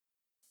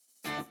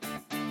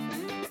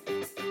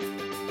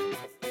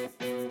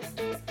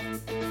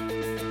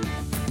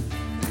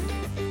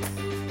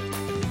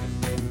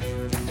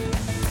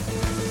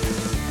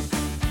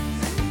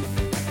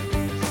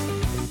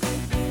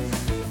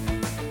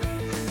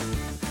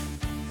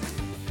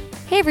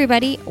Hey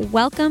everybody,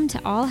 welcome to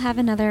All Have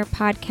Another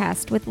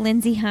podcast with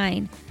Lindsay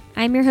Hein.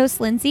 I'm your host,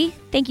 Lindsay.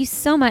 Thank you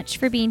so much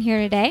for being here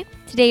today.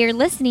 Today you're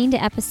listening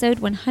to episode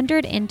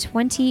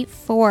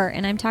 124,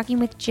 and I'm talking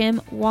with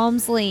Jim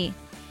Walmsley.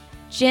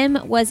 Jim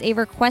was a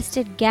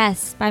requested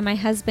guest by my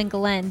husband,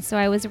 Glenn, so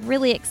I was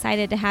really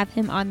excited to have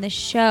him on the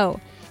show.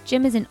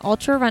 Jim is an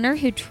ultra runner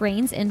who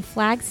trains in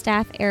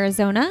Flagstaff,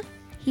 Arizona.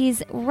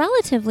 He's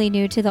relatively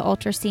new to the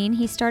ultra scene.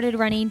 He started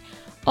running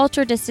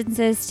ultra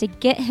distances to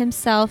get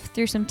himself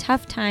through some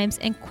tough times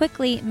and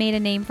quickly made a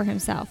name for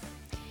himself.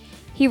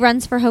 He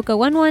runs for Hoka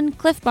One One,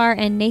 Cliff Bar,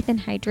 and Nathan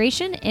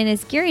Hydration and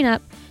is gearing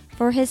up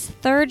for his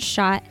third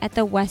shot at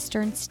the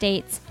Western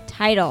States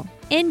title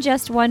in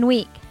just 1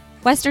 week.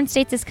 Western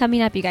States is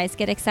coming up, you guys.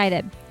 Get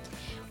excited.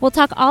 We'll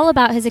talk all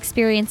about his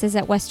experiences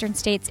at Western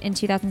States in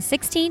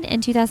 2016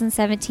 and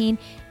 2017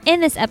 in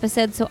this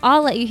episode, so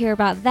I'll let you hear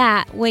about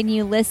that when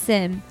you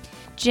listen.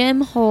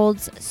 Jim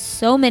holds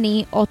so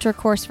many ultra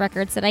course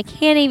records that I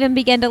can't even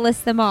begin to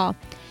list them all.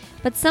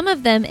 But some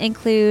of them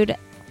include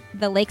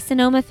the Lake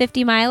Sonoma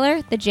 50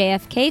 miler, the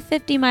JFK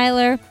 50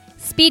 miler,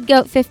 Speed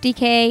Goat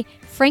 50K,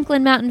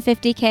 Franklin Mountain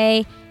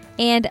 50K,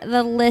 and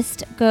the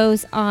list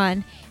goes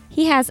on.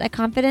 He has a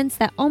confidence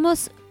that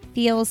almost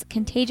feels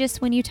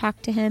contagious when you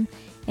talk to him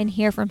and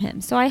hear from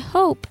him. So I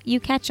hope you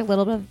catch a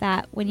little bit of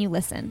that when you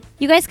listen.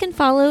 You guys can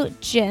follow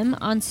Jim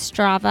on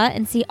Strava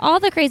and see all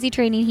the crazy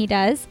training he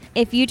does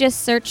if you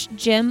just search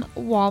Jim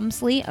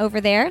Walmsley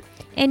over there.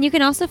 And you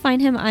can also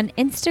find him on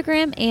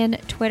Instagram and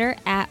Twitter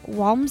at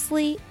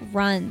Walmsley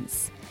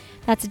Runs.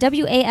 That's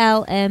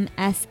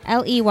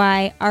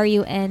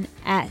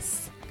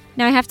WALMSLEYRUNS.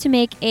 Now I have to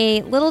make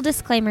a little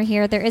disclaimer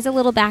here. There is a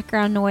little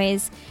background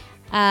noise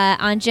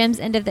on Jim's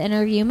end of the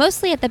interview,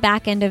 mostly at the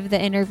back end of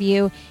the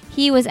interview.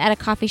 He was at a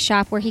coffee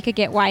shop where he could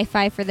get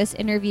Wi-Fi for this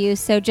interview,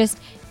 so just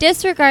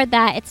disregard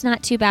that. It's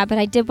not too bad, but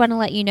I did want to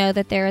let you know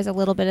that there is a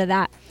little bit of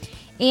that.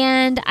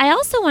 And I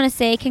also want to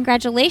say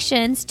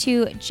congratulations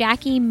to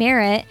Jackie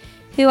Merritt,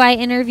 who I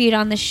interviewed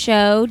on the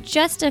show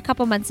just a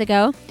couple months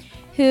ago,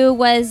 who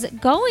was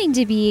going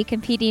to be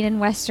competing in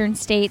Western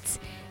States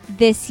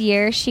this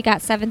year. She got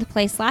 7th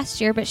place last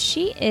year, but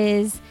she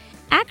is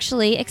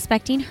actually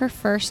expecting her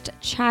first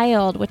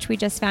child, which we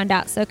just found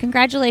out. So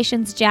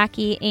congratulations,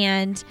 Jackie,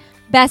 and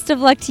best of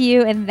luck to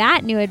you in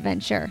that new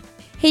adventure.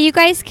 Hey, you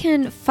guys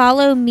can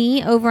follow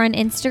me over on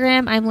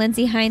Instagram. I'm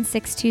Lindsay Hein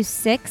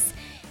 626,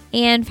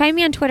 and find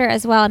me on Twitter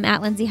as well. I'm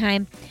at Lindsay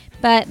Hein.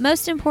 But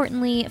most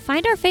importantly,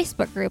 find our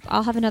Facebook group.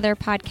 I'll have another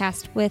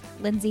podcast with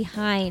Lindsay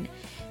Hein.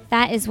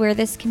 That is where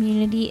this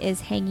community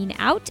is hanging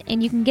out,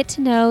 and you can get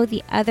to know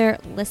the other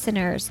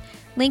listeners.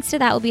 Links to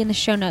that will be in the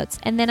show notes.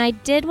 And then I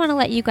did want to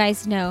let you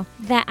guys know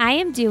that I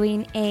am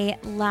doing a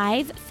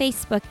live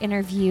Facebook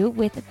interview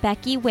with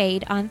Becky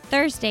Wade on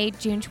Thursday,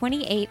 June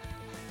 28th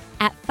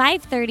at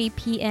 5:30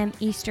 p.m.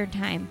 Eastern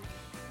Time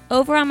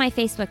over on my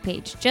Facebook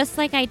page, just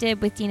like I did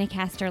with Dina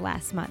Castor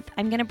last month.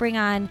 I'm going to bring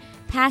on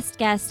past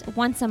guests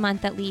once a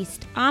month at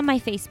least on my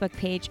Facebook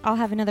page. I'll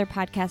have another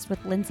podcast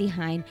with Lindsay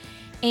Hein.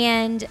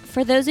 And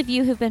for those of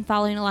you who've been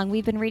following along,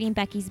 we've been reading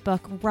Becky's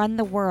book, Run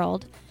the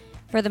World,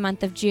 for the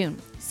month of June.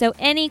 So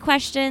any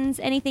questions,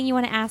 anything you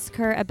want to ask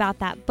her about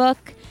that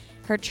book,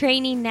 her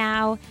training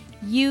now,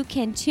 you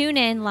can tune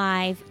in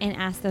live and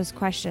ask those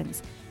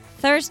questions.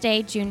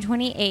 Thursday, June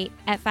 28th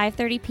at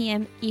 5:30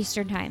 p.m.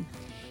 Eastern Time.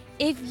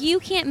 If you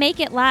can't make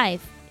it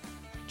live,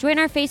 join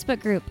our Facebook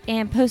group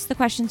and post the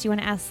questions you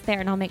want to ask there,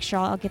 and I'll make sure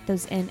I'll get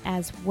those in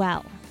as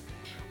well.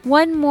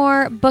 One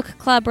more book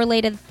club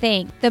related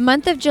thing. The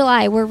month of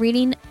July, we're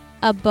reading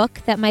a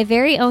book that my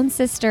very own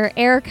sister,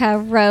 Erica,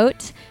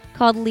 wrote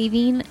called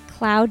Leaving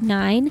Cloud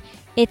 9.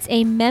 It's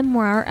a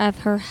memoir of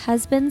her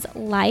husband's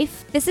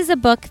life. This is a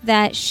book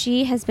that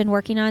she has been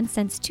working on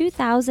since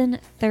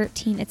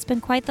 2013. It's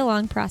been quite the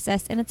long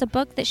process, and it's a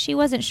book that she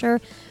wasn't sure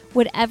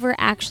would ever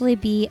actually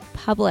be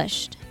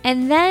published.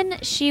 And then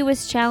she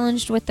was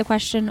challenged with the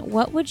question,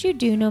 what would you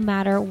do no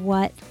matter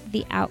what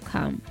the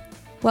outcome?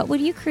 What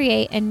would you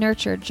create and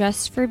nurture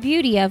just for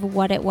beauty of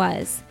what it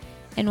was?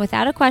 And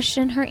without a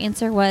question, her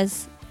answer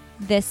was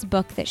this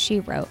book that she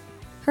wrote.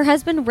 Her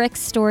husband Rick's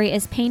story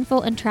is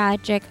painful and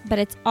tragic, but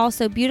it's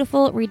also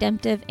beautiful,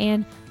 redemptive,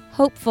 and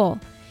hopeful.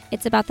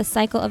 It's about the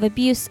cycle of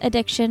abuse,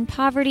 addiction,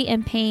 poverty,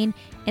 and pain,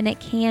 and it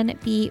can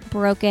be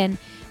broken.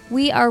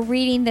 We are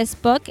reading this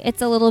book.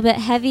 It's a little bit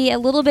heavy, a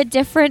little bit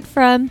different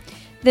from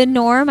the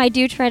norm. I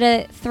do try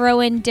to throw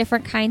in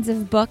different kinds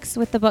of books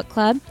with the book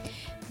club.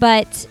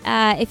 But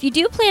if you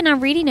do plan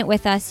on reading it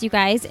with us, you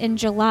guys, in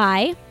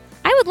July,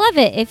 I would love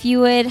it if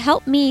you would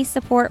help me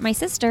support my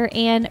sister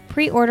and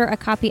pre-order a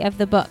copy of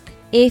the book.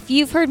 If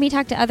you've heard me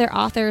talk to other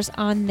authors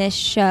on this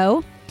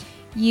show,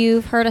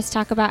 you've heard us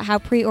talk about how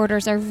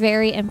pre-orders are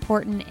very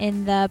important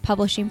in the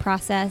publishing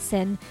process,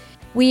 and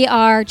we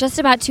are just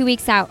about 2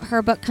 weeks out.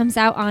 Her book comes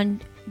out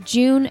on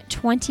June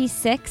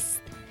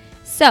 26th.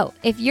 So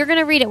if you're going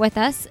to read it with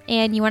us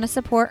and you want to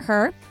support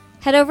her,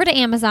 head over to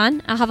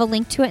Amazon. I'll have a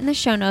link to it in the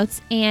show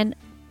notes and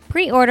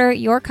pre-order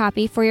your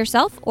copy for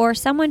yourself or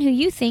someone who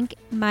you think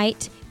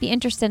might be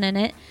interested in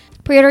it.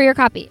 Pre-order your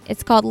copy.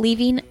 It's called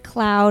Leaving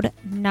Cloud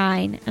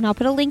 9, and I'll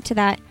put a link to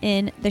that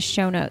in the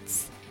show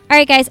notes. All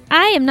right, guys,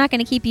 I am not going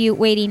to keep you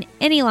waiting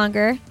any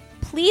longer.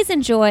 Please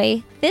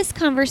enjoy this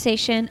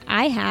conversation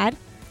I had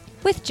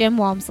with Jim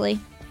Walmsley.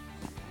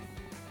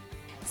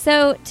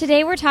 So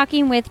today we're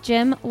talking with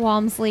Jim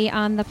Walmsley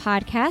on the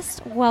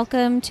podcast.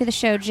 Welcome to the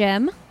show,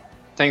 Jim.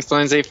 Thanks,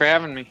 Lindsay, for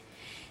having me.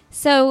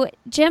 So,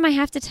 Jim, I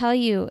have to tell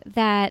you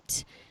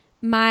that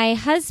my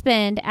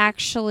husband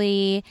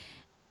actually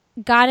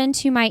got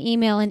into my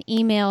email and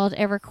emailed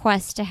a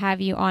request to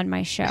have you on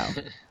my show,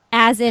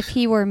 as if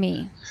he were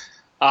me.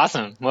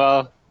 Awesome.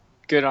 Well,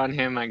 good on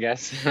him, I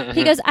guess.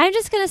 He goes, I'm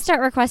just going to start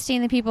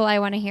requesting the people I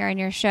want to hear on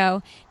your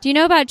show. Do you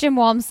know about Jim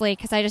Walmsley?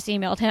 Because I just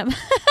emailed him.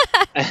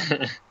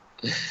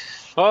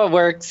 Well, it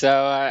worked, so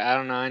I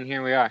don't know, and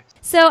here we are.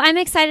 So I'm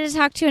excited to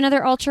talk to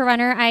another ultra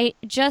runner. I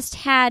just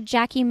had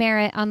Jackie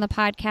Merritt on the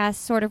podcast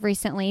sort of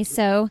recently,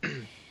 so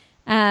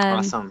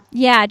awesome.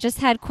 Yeah, just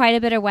had quite a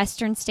bit of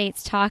Western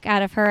States talk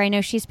out of her. I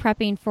know she's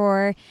prepping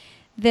for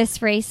this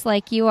race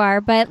like you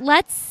are, but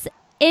let's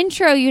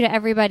intro you to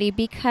everybody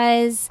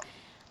because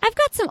I've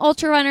got some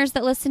ultra runners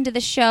that listen to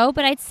the show,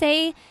 but I'd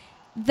say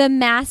the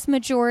mass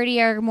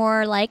majority are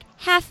more like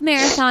half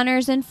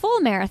marathoners and full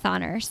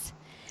marathoners.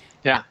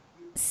 Yeah.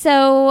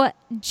 So,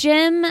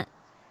 Jim,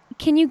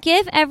 can you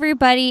give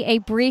everybody a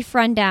brief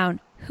rundown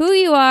who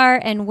you are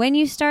and when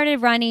you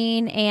started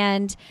running?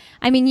 And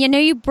I mean,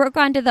 you broke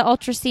onto the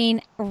ultra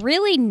scene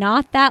really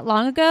not that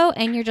long ago,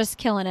 and you're just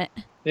killing it.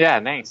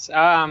 Yeah, thanks.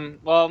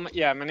 Well,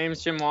 yeah, my name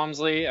is Jim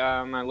Walmsley.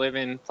 I live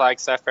in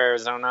Flagstaff,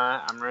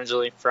 Arizona. I'm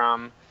originally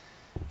from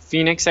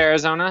Phoenix,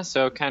 Arizona,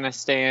 so kind of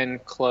staying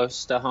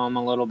close to home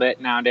a little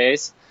bit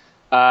nowadays.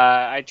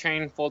 I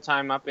train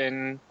full-time up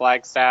in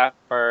Flagstaff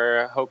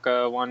for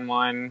Hoka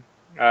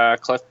 1-1,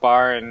 Cliff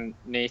Bar, and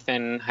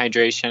Nathan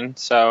Hydration.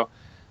 So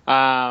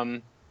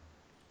I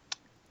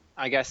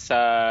guess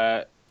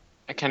I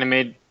kind of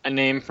made a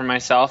name for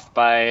myself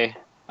by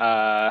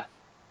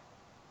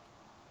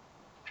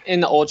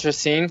in the ultra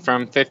scene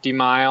from 50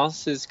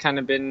 miles has kind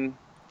of been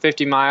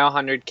 50-mile,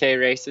 100K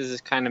races has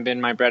kind of been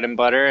my bread and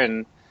butter,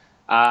 and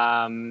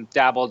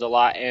dabbled a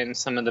lot in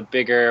some of the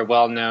bigger,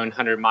 well-known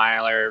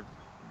 100-miler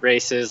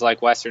races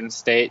like Western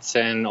States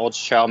and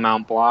Ultra Trail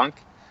Mount Blanc.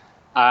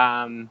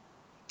 And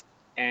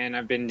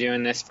I've been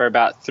doing this for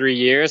about 3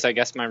 years. I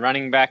guess my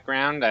running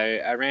background,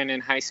 I ran in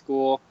high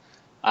school,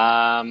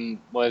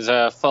 was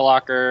a Foot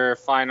Locker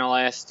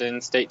finalist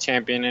and state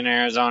champion in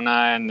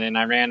Arizona, and then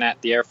I ran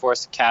at the Air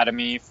Force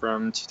Academy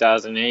from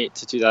 2008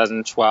 to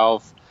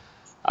 2012.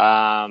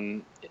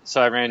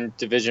 So I ran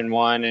Division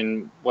I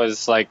and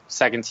was like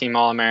second team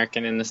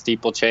All-American in the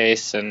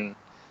steeplechase, and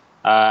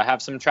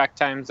have some track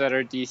times that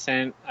are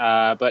decent,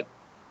 but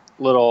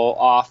little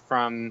off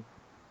from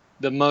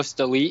the most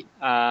elite.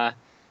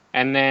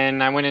 And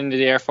then I went into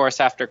the Air Force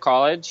after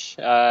college,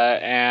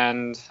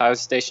 and I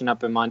was stationed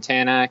up in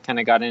Montana, kind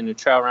of got into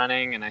trail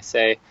running. And I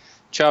say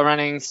trail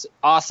running's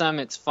awesome.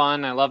 It's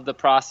fun. I love the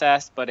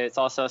process, but it's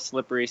also a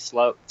slippery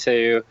slope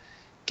to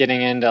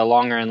getting into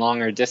longer and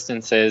longer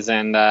distances.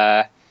 And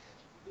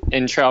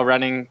in trail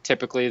running,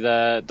 typically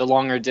the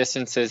longer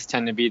distances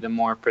tend to be the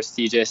more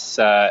prestigious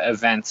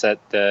events at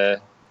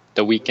the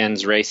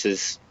weekend's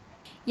races.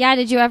 Yeah,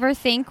 did you ever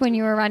think when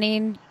you were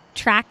running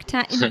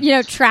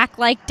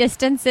track-like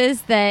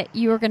distances that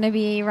you were going to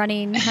be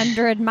running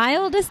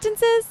 100-mile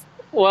distances?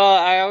 Well,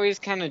 I always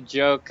kind of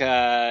joke,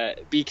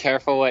 be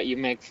careful what you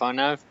make fun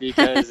of,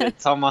 because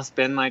it's almost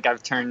been like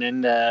I've turned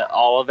into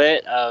all of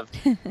it.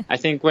 I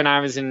think when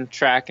I was in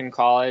track in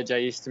college, I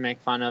used to make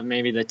fun of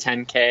maybe the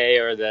 10K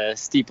or the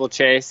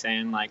steeplechase,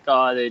 and like,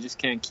 oh, they just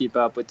can't keep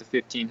up with the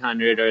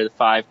 1500 or the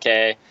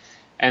 5K.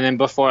 And then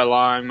before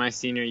long, my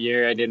senior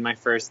year, I did my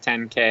first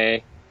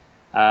 10K,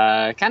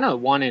 kind of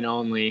one and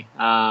only,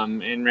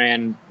 and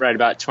ran right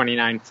about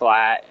 29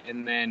 flat.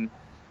 And then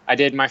I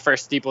did my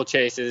first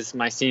steeplechases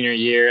my senior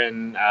year,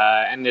 and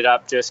ended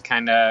up just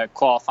kind of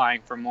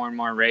qualifying for more and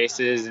more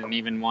races, and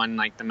even won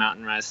like the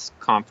Mountain West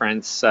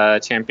Conference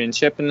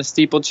championship in the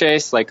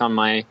steeplechase, like on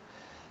my,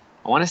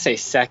 I want to say,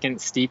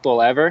 second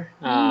steeple ever.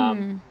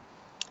 And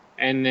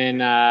then,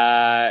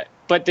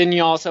 but then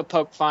you also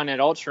poke fun at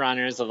ultra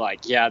runners of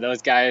like, yeah,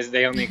 those guys,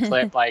 they only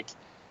clip like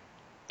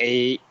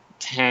 8-10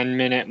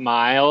 minute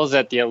miles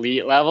at the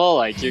elite level.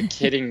 Like, you're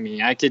kidding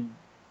me.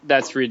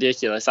 That's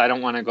ridiculous. I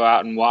don't want to go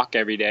out and walk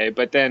every day.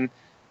 But then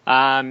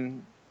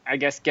I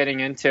guess getting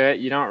into it,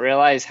 you don't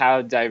realize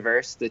how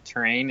diverse the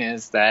terrain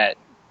is that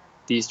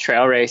these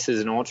trail races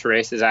and ultra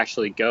races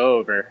actually go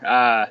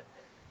over.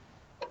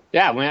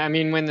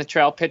 When the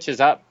trail pitches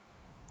up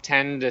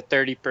 10 to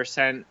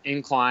 30%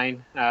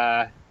 incline,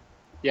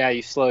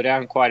 you slow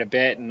down quite a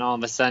bit, and all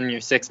of a sudden your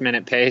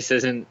 6-minute pace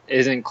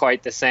isn't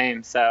quite the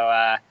same.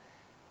 So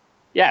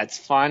it's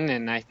fun,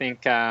 and I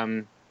think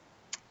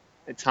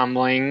it's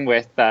humbling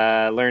with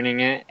learning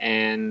it,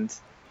 and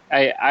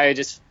I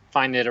just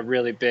find it a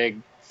really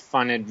big,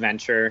 fun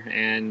adventure,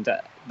 and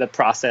the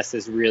process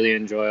is really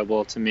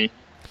enjoyable to me.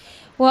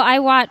 Well, I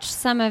watched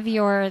some of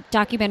your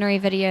documentary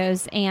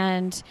videos,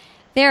 and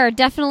there are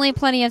definitely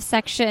plenty of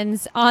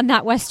sections on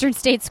that Western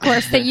States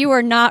course that you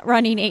were not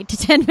running 8 to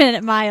 10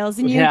 minute miles,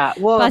 and you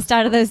bust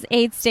out of those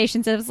aid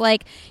stations. It was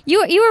like you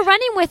were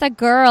running with a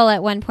girl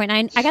at one point.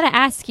 I got to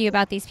ask you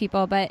about these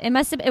people, but it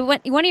must have been one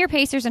of your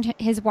pacers and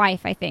his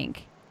wife, I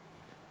think.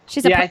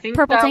 She's a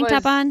purple tank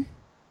top on.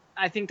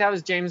 I think that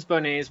was James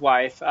Bonnet's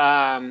wife,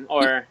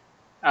 or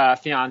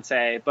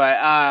fiance,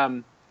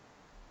 but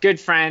good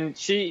friend.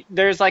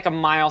 There's like a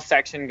mile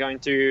section going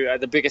through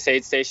the biggest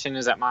aid station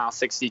is at mile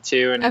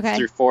 62, and it's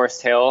through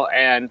Forest Hill.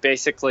 And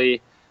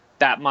basically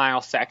that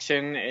mile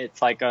section,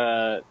 it's like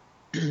a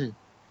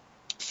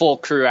full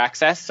crew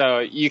access. So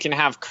you can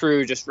have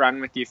crew just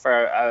run with you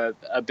for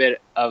a bit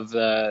of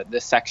the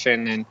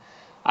section.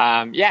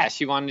 And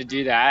she wanted to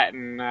do that.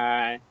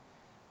 And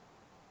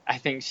I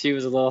think she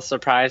was a little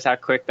surprised how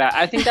quick that.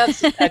 I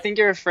think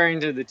you're referring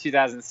to the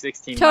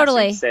 2016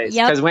 Western States.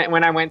 Because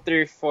when I went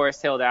through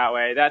Forest Hill that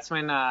way, that's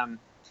when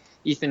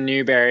Ethan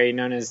Newberry,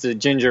 known as the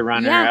Ginger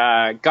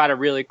Runner, got a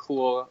really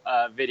cool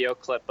video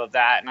clip of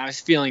that, and I was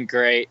feeling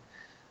great.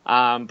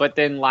 But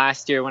then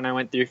last year when I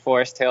went through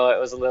Forest Hill, it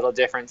was a little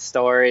different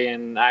story,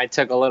 and I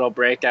took a little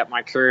break at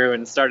my crew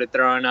and started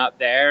throwing up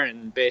there,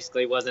 and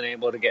basically wasn't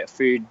able to get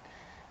food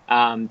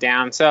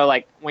down. So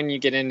like when you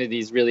get into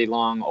these really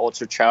long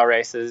ultra trail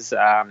races,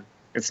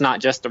 it's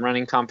not just a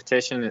running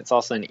competition, it's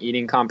also an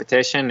eating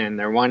competition, and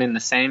they're one and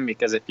the same,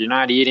 because if you're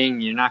not eating,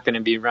 you're not going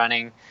to be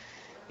running.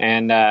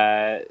 And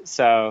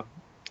so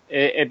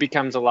it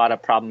becomes a lot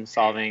of problem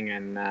solving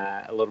and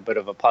a little bit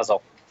of a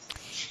puzzle.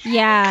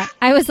 Yeah,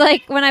 I was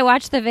like, when I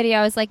watched the video,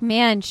 I was like,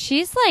 man,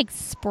 she's like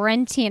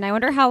sprinting. I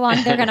wonder how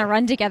long they're going to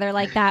run together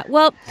like that.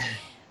 Well,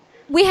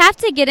 we have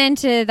to get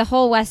into the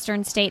whole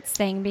Western States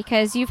thing,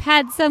 because you've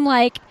had some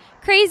like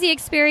crazy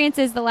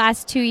experiences the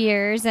last 2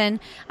 years, and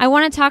I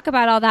want to talk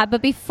about all that.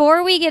 But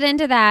before we get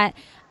into that,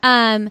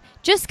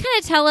 just kind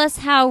of tell us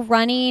how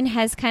running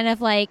has kind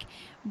of like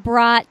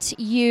brought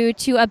you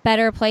to a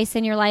better place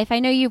in your life. I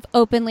know you've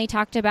openly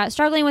talked about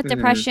struggling with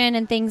depression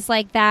and things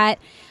like that.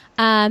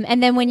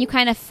 And then when you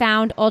kind of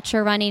found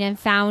ultra running and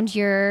found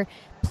your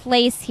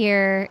place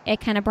here,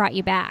 it kind of brought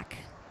you back.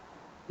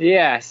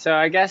 Yeah, so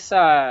I guess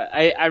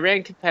I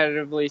ran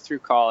competitively through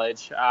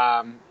college,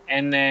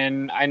 and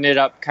then I ended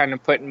up kind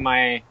of putting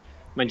my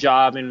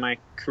job and my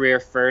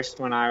career first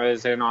when I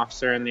was an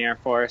officer in the Air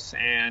Force,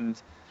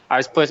 and I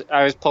was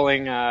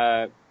pulling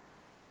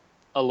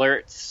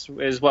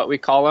alerts is what we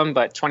call them,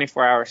 but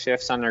 24-hour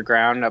shifts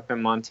underground up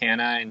in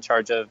Montana in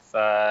charge of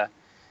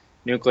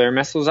nuclear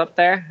missiles up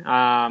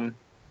there.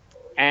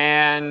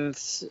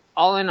 And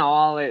all in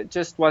all, it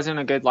just wasn't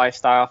a good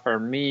lifestyle for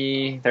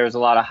me. There was a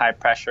lot of high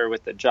pressure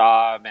with the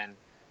job and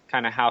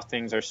kind of how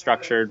things are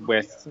structured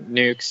with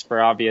nukes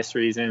for obvious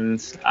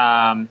reasons.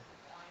 And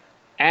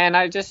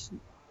I just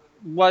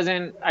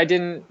I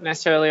didn't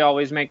necessarily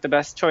always make the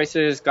best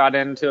choices, got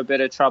into a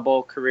bit of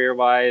trouble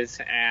career-wise,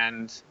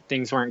 and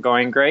things weren't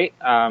going great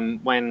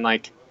when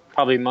like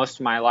probably most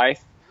of my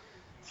life,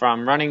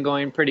 from running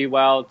going pretty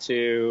well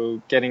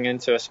to getting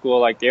into a school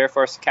like the Air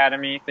Force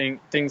Academy,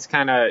 things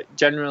kind of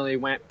generally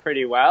went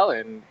pretty well.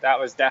 And that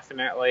was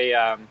definitely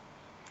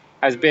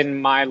has been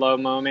my low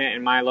moment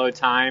and my low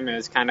time.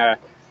 Is kind of,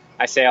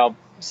 I'll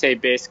say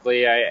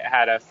basically I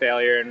had a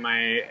failure in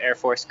my Air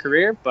Force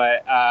career,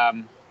 but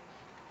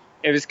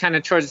it was kind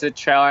of towards the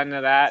trail end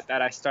of that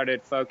I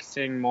started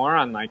focusing more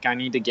on like I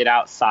need to get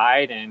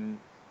outside and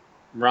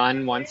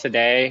run once a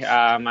day.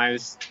 I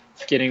was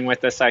getting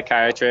with a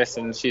psychiatrist,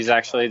 and she's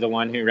actually the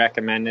one who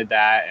recommended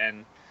that,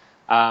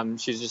 and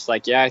she's just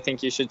like, I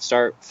think you should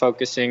start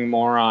focusing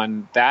more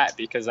on that,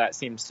 because that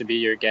seems to be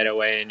your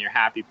getaway and your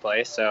happy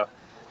place. So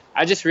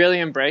I just really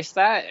embraced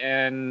that,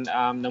 and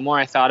the more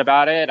I thought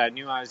about it, I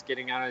knew I was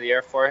getting out of the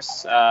Air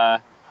Force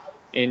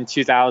in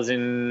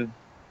 2000,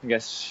 I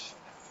guess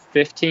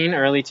 15,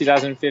 early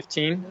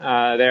 2015,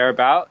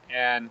 thereabout,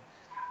 and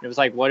it was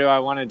like, what do I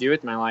want to do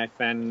with my life?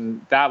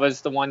 And that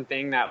was the one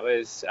thing that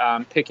was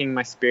picking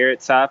my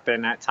spirits up,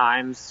 and at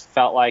times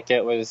felt like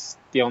it was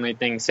the only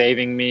thing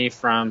saving me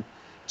from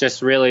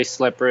just really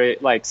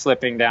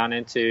slipping down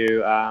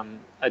into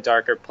a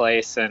darker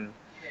place. And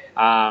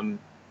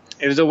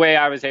it was a way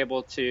I was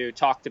able to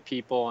talk to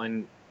people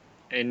and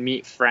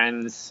meet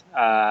friends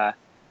that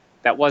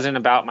wasn't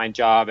about my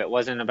job. It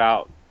wasn't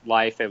about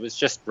life. It was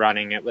just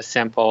running. It was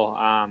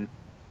simple.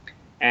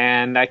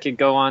 And I could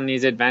go on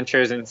these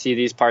adventures and see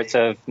these parts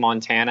of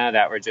Montana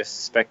that were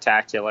just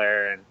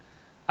spectacular.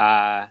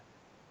 And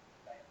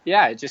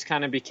it just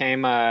kind of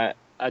became a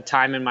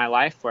time in my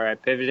life where I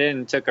pivoted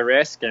and took a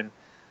risk. And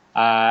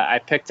I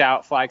picked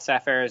out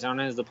Flagstaff,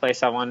 Arizona as the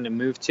place I wanted to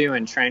move to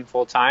and train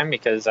full time,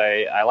 because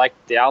I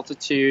liked the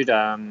altitude.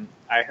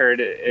 I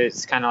heard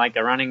it's kind of like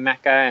a running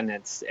mecca, and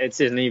it's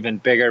an even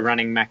bigger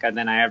running mecca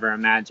than I ever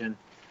imagined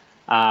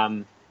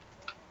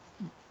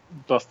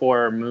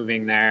before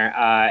moving there.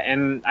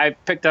 And I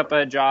picked up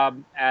a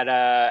job at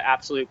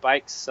Absolute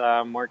Bikes,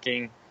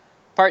 working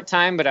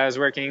part-time, but I was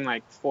working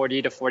like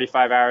 40 to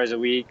 45 hours a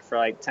week for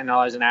like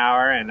 $10 an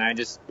hour. And I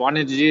just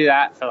wanted to do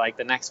that for like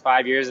the next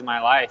 5 years of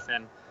my life.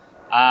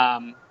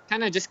 And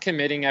kind of just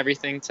committing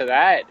everything to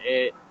that,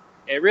 it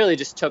really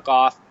just took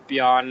off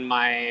beyond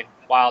my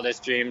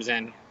wildest dreams.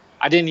 And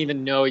I didn't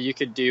even know you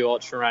could do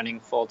ultra running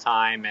full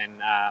time.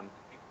 And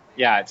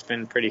yeah, it's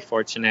been pretty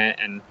fortunate.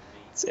 And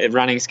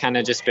running's kind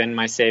of just been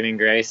my saving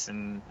grace.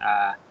 And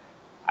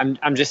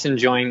I'm just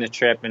enjoying the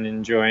trip and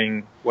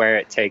enjoying where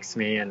it takes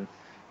me. And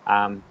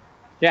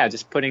yeah,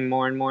 just putting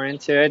more and more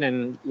into it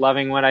and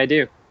loving what I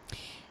do.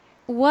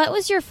 What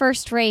was your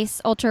first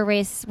ultra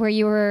race, where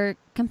you were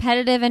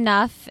competitive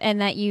enough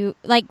and that you,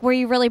 like, where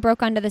you really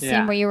broke onto the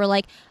scene, where you were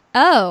like,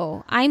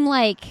 oh, I'm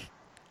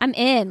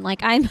in,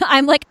 like,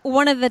 I'm like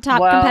one of the top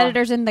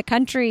competitors in the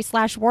country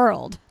 /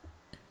 world?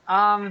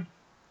 That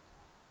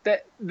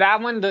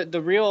one,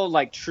 the real,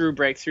 like, true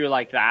breakthrough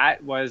like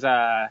that was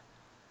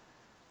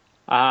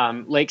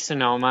Lake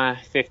Sonoma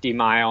 50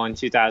 mile in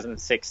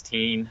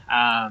 2016.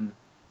 I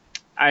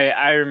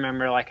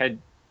remember, like, I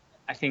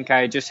think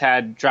I just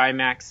had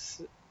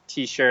DryMax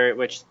t-shirt,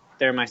 which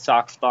they're my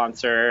sock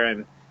sponsor,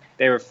 and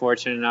they were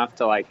fortunate enough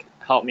to, like,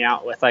 help me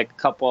out with, like, a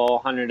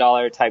couple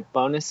 $100 type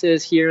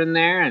bonuses here and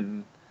there.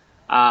 And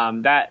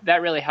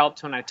that really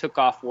helped when I took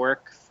off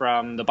work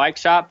from the bike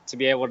shop to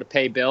be able to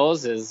pay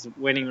bills, is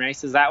winning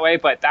races that way.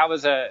 But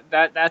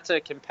that's a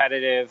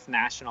competitive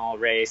national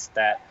race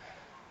that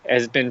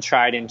has been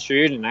tried and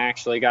true, and I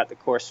actually got the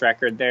course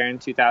record there in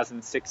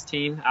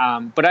 2016.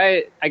 But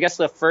I guess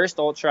the first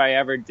ultra I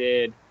ever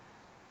did,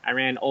 I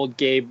ran Old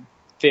Gabe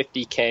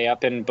 50K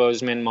up in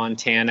Bozeman,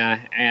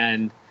 Montana,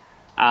 and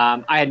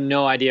I had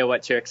no idea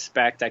what to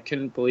expect. I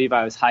couldn't believe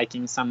I was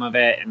hiking some of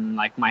it, and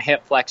like my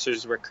hip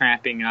flexors were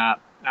cramping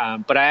up.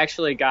 But I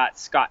actually got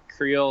Scott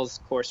Creel's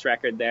course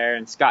record there,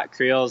 and Scott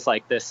Creel's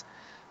like this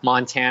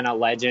Montana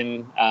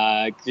legend,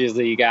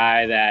 grizzly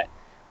guy that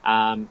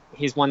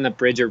he's won the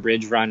Bridger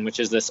Ridge Run, which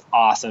is this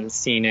awesome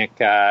scenic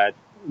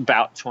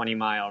about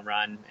 20-mile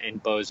run in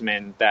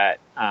Bozeman that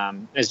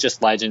is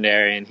just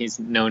legendary, and he's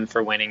known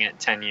for winning it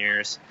 10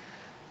 years.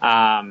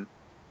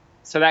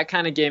 So that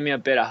kind of gave me a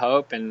bit of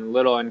hope and a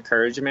little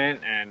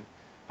encouragement, and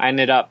I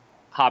ended up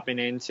hopping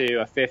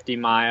into a 50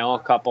 mile a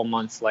couple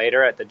months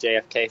later at the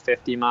JFK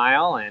 50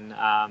 mile, and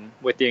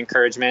with the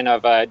encouragement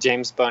of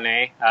James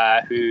Bonet,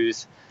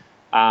 whose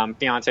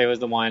fiance was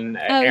the one,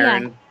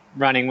 Aaron,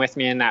 running with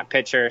me in that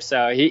picture.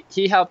 So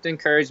he helped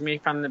encourage me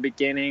from the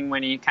beginning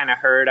when he kind of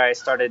heard I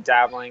started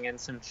dabbling in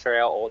some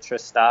trail ultra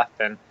stuff.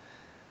 And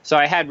so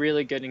I had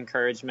really good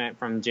encouragement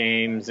from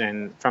James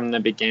and from the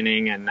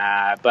beginning. And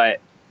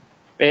but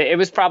it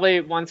was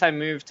probably once I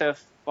moved to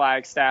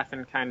Flagstaff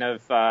and kind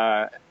of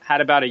had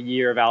about a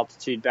year of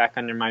altitude back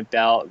under my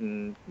belt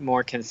and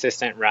more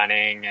consistent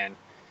running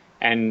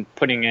and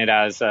putting it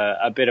as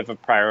a bit of a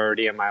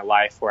priority in my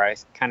life, where I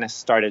kind of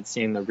started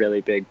seeing the really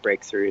big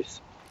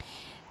breakthroughs.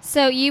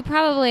 So you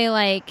probably,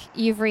 like,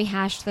 you've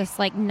rehashed this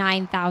like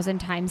 9,000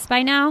 times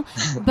by now,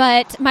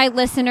 but my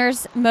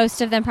listeners,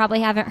 most of them probably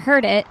haven't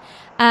heard it.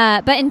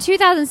 But in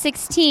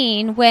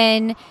 2016,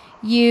 when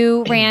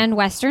you ran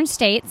Western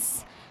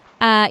States,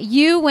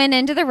 you went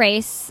into the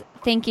race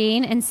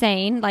thinking and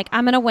saying, like,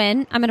 I'm going to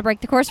win. I'm going to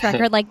break the course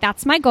record. Like,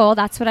 that's my goal.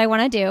 That's what I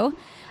want to do.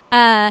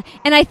 And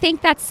I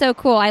think that's so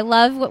cool. I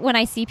love when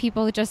I see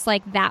people just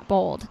like that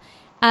bold.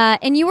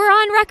 And you were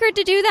on record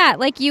to do that.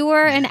 Like, you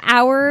were an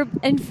hour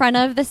in front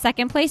of the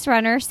second place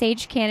runner,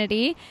 Sage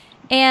Kennedy.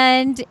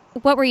 And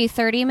what were you,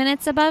 30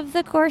 minutes above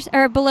the course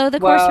or below the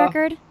course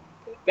record?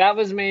 That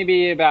was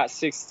maybe about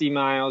 60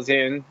 miles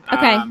in.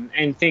 Okay.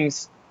 And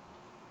things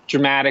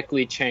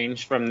dramatically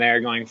changed from there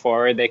going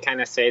forward. They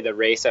kind of say the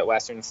race at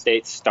Western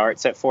States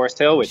starts at Forest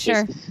Hill, which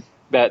is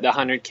the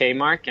 100K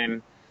mark.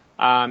 And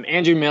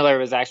Andrew Miller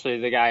was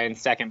actually the guy in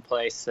second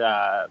place,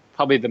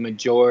 probably the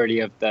majority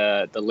of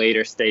the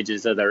later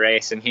stages of the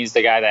race, and he's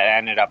the guy that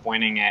ended up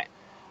winning it.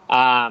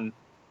 And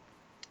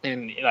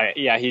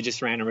he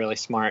just ran a really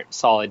smart,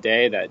 solid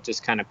day that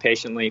just kind of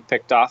patiently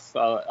picked off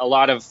a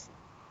lot of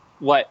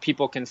what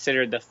people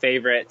considered the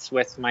favorites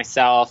with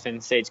myself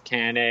and Sage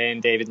Kennedy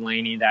and David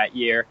Laney that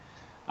year.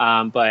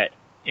 But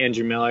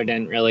Andrew Miller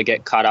didn't really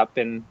get caught up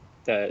in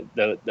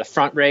the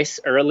front race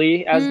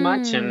early as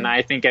much, and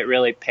I think it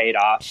really paid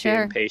off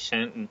being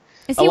patient. And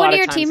is he one of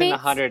your teammates?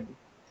 In the 100,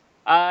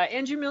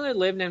 Andrew Miller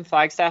lived in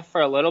Flagstaff for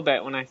a little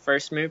bit when I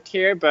first moved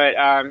here,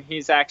 but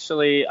he's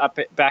actually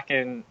back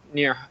in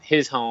near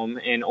his home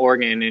in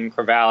Oregon, in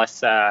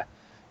Corvallis,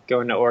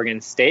 going to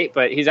Oregon State.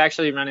 But he's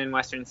actually running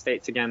Western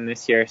States again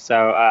this year,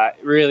 so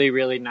really,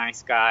 really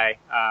nice guy,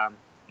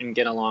 and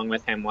get along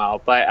with him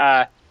well.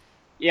 But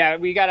yeah,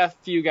 we got a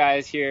few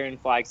guys here in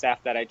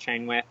Flagstaff that I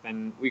train with,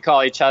 and we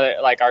call each other,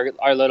 like,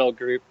 our little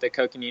group, the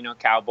Coconino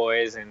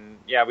Cowboys, and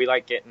yeah, we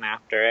like getting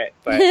after it.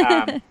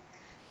 But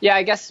yeah,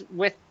 I guess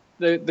with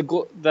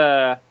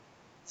the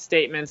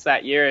statements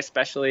that year,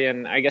 especially,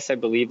 and I guess I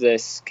believe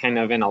this kind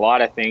of in a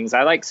lot of things,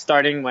 I like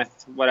starting with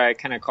what I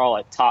kind of call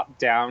a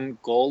top-down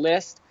goal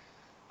list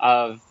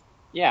of,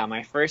 yeah,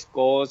 my first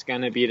goal is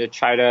going to be to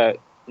try to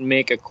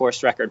make a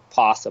course record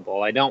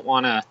possible. I don't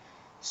want to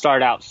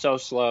start out so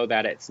slow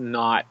that it's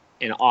not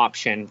an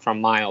option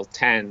from mile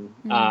 10.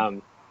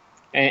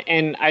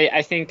 And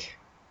I think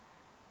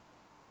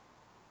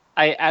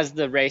as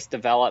the race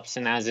develops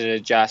and as it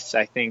adjusts,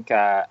 I think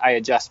I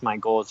adjust my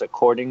goals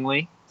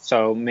accordingly.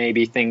 So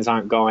maybe things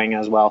aren't going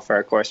as well for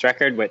a course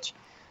record, which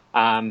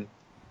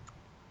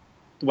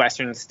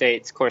Western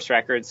States course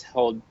records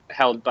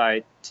held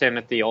by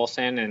Timothy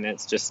Olson, and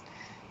it's just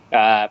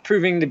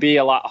proving to be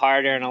a lot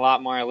harder and a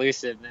lot more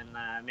elusive than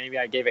maybe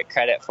I gave it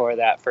credit for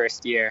that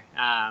first year.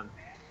 Yeah,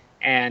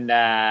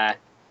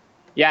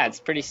 it's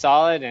pretty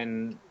solid,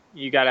 and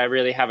you got to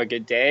really have a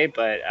good day.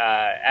 But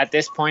at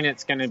this point,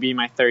 it's going to be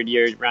my third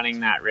year running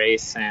that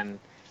race, and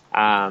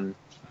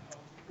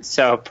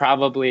so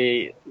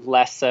probably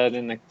less so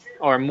than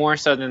more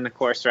so than the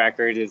course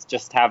record is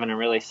just having a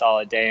really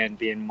solid day and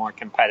being more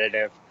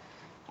competitive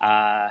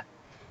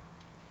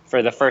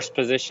for the first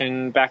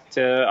position back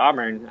to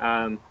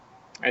Auburn.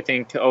 I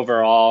think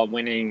overall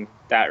winning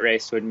that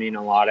race would mean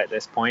a lot at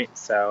this point.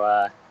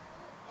 So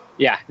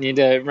yeah, need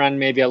to run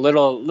maybe a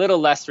little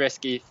less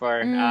risky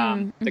for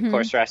the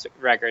course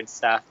record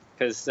stuff,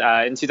 because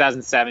in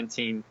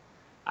 2017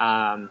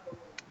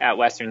 at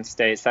Western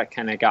States, that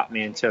kind of got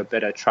me into a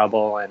bit of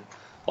trouble, and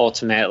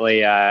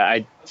ultimately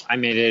I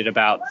made it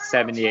about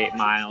 78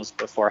 miles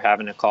before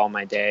having to call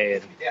my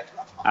day,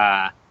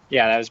 and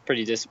yeah, that was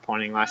pretty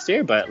disappointing last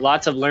year, but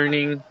lots of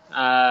learning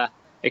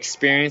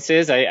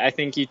experiences. I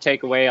think you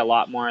take away a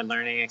lot more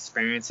learning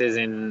experiences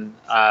in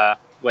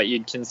what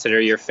you'd consider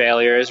your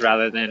failures,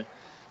 rather than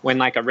when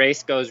like a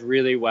race goes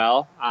really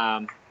well.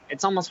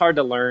 It's almost hard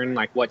to learn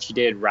like what you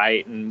did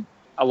right, and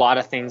a lot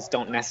of things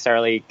don't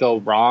necessarily go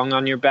wrong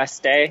on your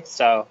best day.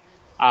 So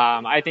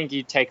I think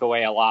you take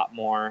away a lot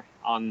more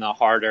on the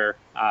harder,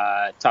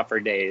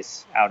 tougher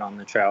days out on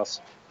the trails.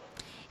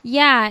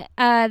 Yeah,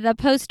 the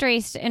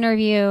post-race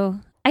interview.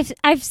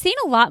 I've seen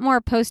a lot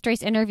more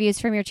post-race interviews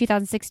from your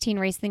 2016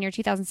 race than your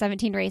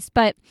 2017 race,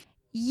 but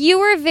you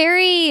were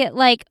very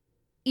like,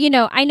 you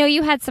know, I know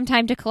you had some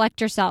time to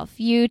collect yourself.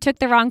 You took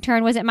the wrong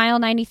turn. Was it mile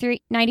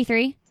 93?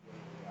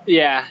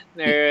 Yeah,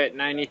 they're at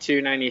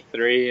 92,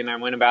 93, and I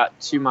went about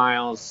 2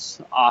 miles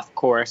off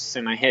course,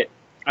 and I hit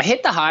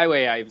the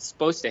highway I was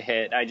supposed to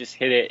hit. I just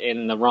hit it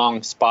in the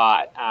wrong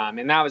spot,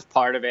 and that was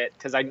part of it,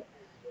 because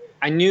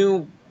I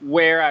knew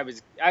where I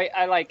was.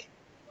 I like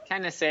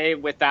kind of say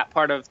with that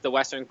part of the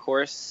Western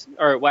course,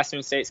 or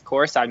Western States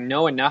course, I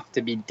know enough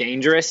to be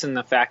dangerous in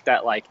the fact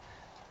that like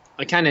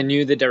I kind of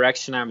knew the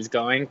direction I was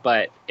going,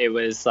 but it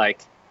was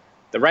like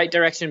the right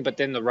direction, but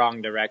then the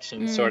wrong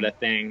direction sort of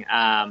thing.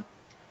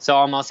 So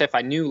almost if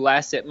I knew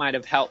less, it might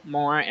have helped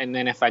more. And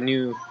then if I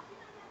knew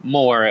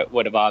more, it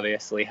would have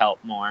obviously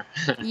helped more.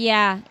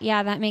 Yeah,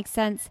 that makes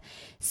sense.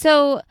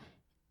 So,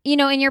 you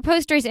know, in your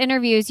post-race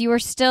interviews, you were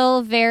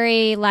still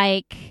very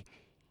like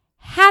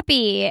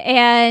happy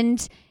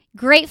and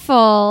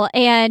grateful,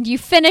 and you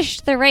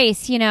finished the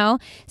race, you know?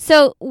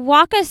 So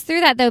walk us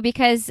through that though,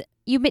 because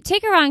you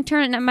take a wrong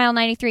turn at mile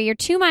 93. You're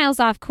 2 miles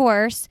off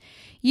course.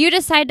 You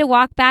decide to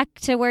walk back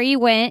to where you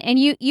went, and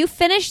you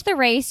finished the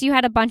race. You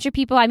had a bunch of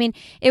people. I mean,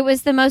 it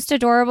was the most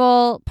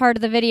adorable part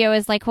of the video,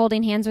 is like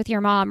holding hands with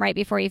your mom right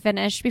before you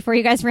finished, before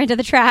you guys ran to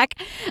the track.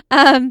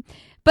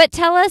 But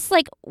tell us,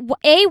 like,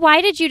 A,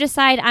 why did you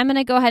decide I'm going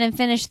to go ahead and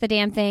finish the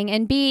damn thing?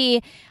 And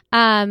B,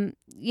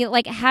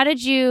 like, how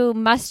did you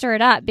muster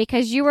it up?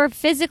 Because you were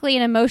physically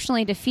and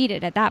emotionally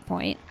defeated at that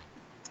point.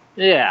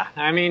 Yeah,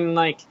 I mean,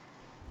 like,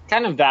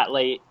 kind of that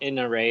late in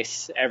a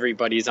race,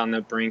 everybody's on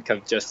the brink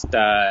of just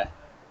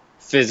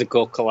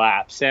physical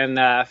collapse. And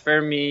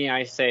for me,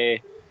 I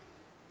say,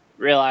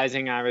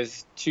 realizing I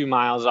was 2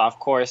 miles off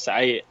course,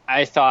 I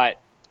thought,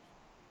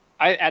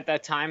 at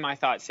that time, I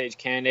thought Sage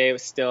Canaday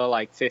was still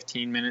like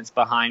 15 minutes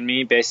behind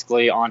me,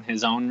 basically on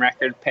his own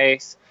record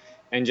pace,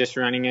 and just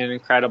running an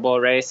incredible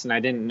race. And I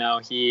didn't know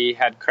he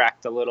had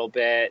cracked a little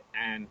bit,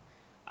 and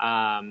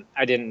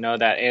I didn't know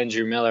that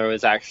Andrew Miller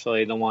was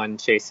actually the one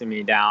chasing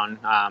me down,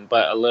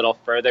 but a little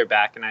further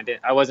back. And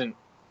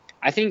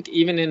I think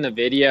even in the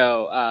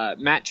video,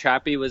 Matt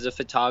Trappy was a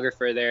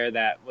photographer there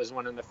that was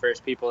one of the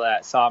first people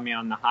that saw me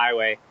on the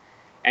highway.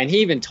 And he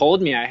even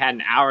told me I had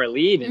an hour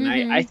lead. And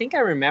I think I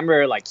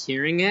remember like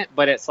hearing it,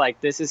 but it's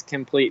like, this is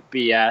complete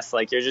BS.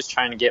 Like, you're just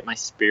trying to get my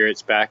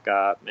spirits back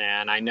up,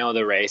 man. I know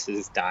the race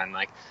is done.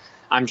 Like,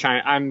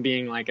 I'm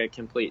being like a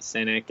complete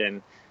cynic,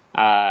 and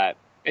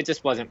it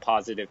just wasn't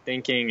positive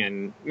thinking,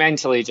 and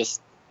mentally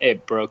just,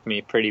 it broke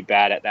me pretty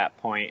bad at that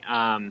point.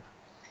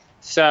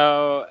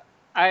 So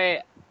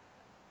a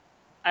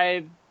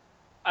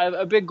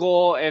big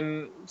goal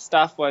and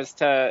stuff was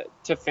to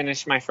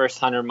finish my first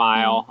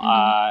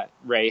 100-mile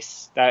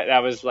race. That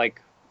was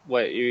like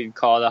what you'd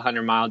call the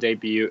 100-mile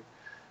debut.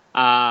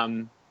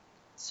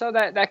 So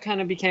that kind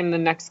of became the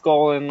next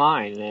goal in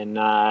line, and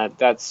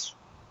that's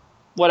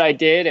what I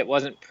did. It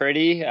wasn't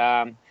pretty.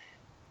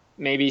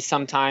 Maybe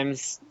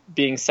sometimes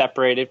being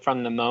separated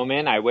from the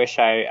moment, I wish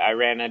I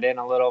ran it in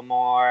a little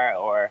more,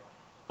 or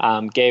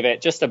gave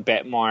it just a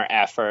bit more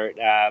effort.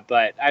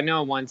 But I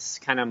know once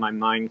kind of my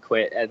mind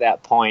quit at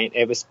that point,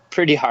 it was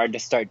pretty hard to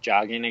start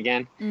jogging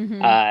again.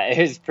 Mm-hmm.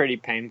 It was pretty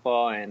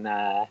painful,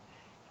 and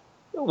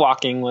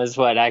walking was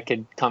what I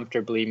could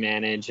comfortably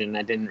manage, and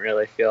I didn't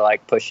really feel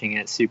like pushing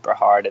it super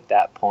hard at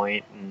that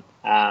point.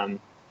 And,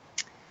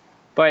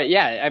 but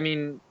yeah, I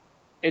mean,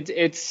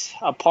 it's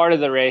a part of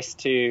the race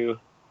to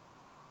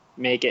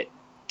make it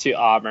to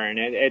Auburn.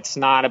 It's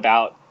not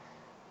about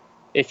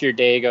if your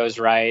day goes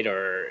right,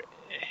 or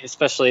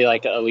especially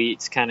like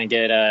elites kind of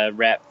get a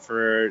rep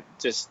for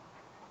just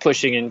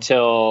pushing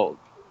until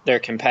they're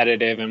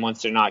competitive, and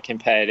once they're not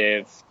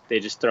competitive, they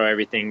just throw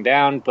everything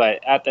down.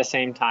 But at the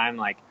same time,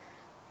 like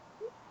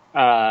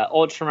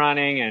ultra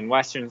running and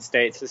Western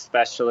States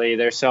especially,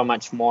 there's so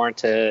much more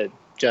to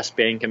just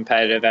being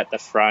competitive at the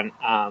front.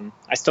 I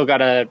still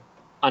got a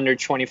under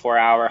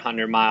 24-hour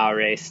 100-mile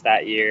race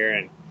that year,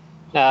 and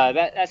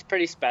that's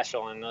pretty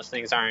special, and those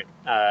things aren't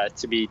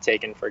to be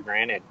taken for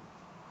granted.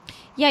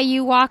 Yeah,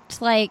 you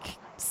walked like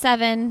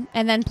 7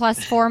 and then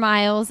plus 4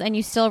 miles, and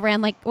you still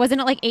ran like, wasn't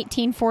it like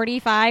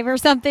 18:45 or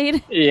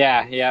something?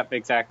 Yeah, yep,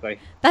 exactly.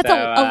 That's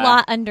a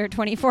lot under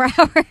 24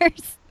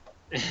 hours.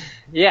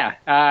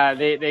 Yeah,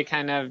 they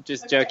kind of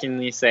just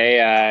jokingly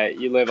say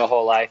you live a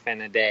whole life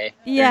in a day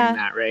during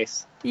that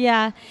race.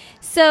 Yeah.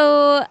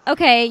 So,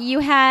 okay, you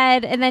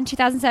had, and then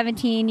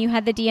 2017, you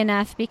had the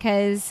DNF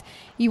because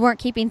you weren't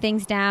keeping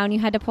things down. You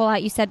had to pull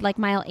out, you said like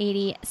mile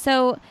 80,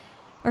 so,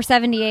 or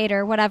 78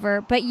 or whatever.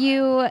 But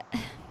you're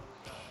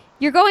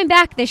going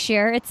back this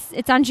year.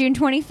 It's on June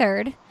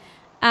 23rd.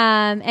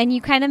 And you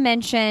kind of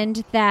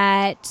mentioned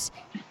that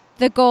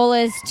the goal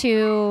is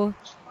to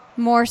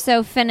more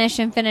so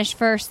finish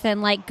first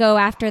than like go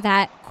after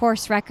that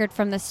course record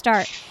from the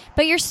start.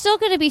 But you're still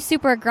going to be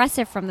super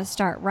aggressive from the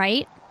start,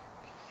 right?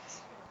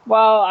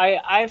 Well,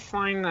 I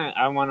find that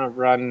I want to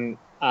run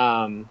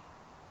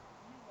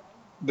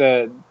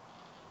the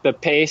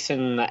pace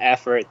and the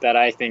effort that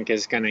I think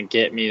is going to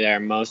get me there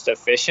most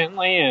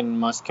efficiently and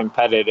most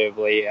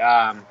competitively.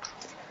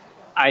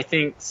 I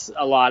think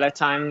a lot of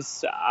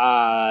times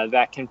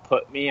that can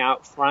put me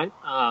out front.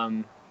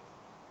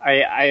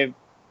 I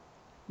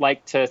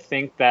like to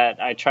think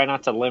that I try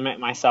not to limit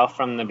myself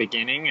from the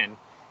beginning, and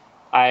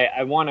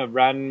I want to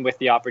run with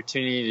the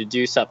opportunity to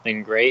do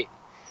something great.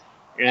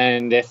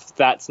 And if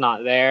that's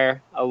not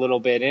there a little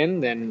bit in,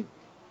 then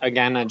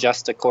again,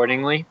 adjust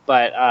accordingly.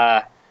 But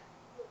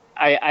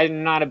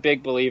I'm not a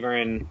big believer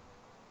in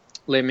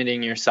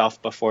limiting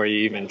yourself before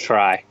you even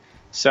try.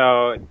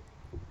 So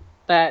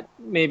that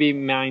maybe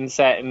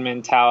mindset and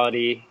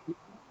mentality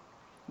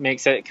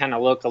makes it kind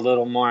of look a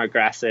little more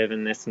aggressive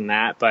and this and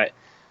that. But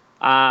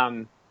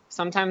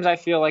sometimes I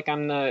feel like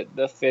I'm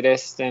the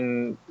fittest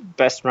and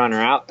best runner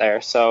out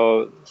there.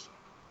 So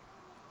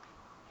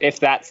if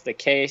that's the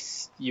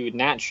case, you would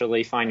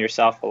naturally find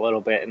yourself a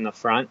little bit in the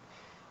front.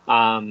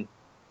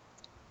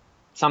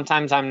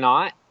 Sometimes I'm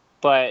not,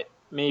 but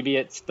maybe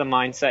it's the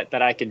mindset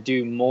that I could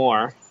do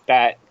more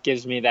that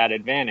gives me that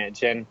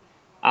advantage. And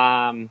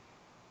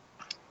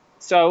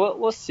so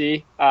we'll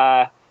see.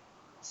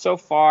 So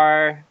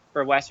far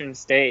for Western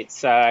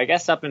States, I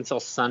guess up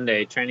until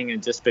Sunday, training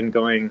had just been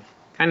going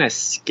kind of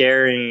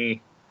scary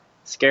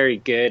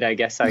good, I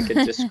guess I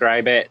could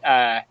describe it.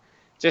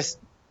 Just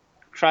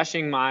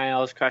crushing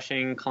miles,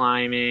 crushing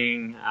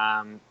climbing,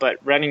 but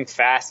running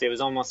fast. It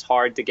was almost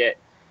hard to get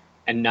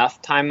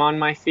enough time on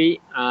my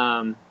feet.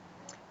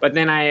 But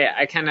then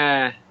I kind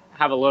of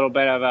have a little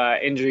bit of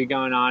a injury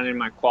going on in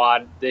my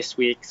quad this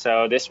week.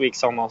 So this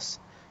week's almost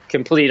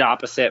complete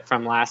opposite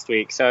from last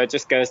week. So it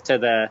just goes to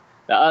the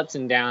ups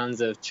and downs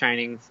of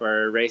training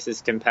for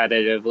races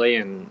competitively,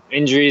 and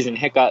injuries and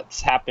hiccups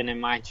happen in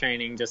my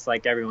training just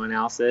like everyone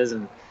else's.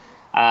 And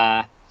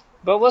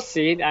but we'll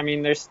see. I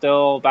mean, there's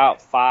still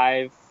about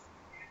 4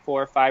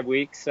 or 5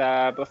 weeks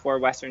before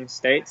Western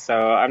States,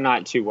 so I'm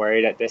not too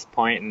worried at this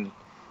point.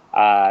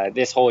 And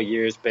this whole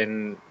year's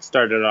been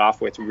started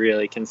off with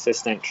really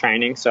consistent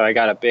training, so I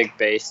got a big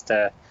base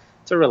to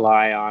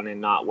rely on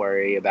and not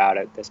worry about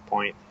at this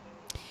point.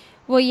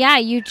 Well, yeah,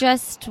 you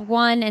just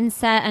won and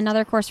set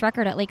another course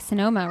record at Lake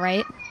Sonoma,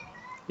 right?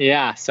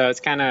 Yeah, so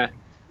it's kind of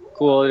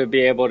cool to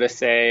be able to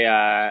say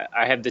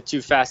I have the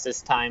 2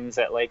 fastest times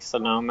at Lake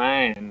Sonoma,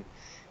 and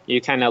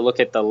you kind of look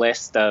at the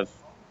list of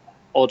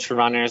ultra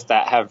runners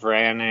that have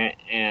ran it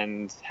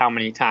and how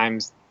many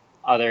times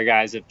other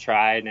guys have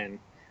tried, and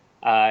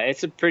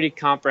it's a pretty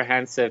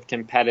comprehensive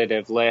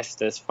competitive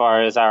list as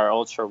far as our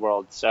ultra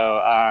world.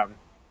 So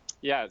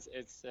yeah,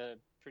 it's a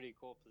pretty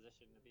cool position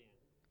to be in.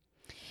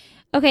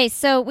 Okay,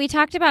 so we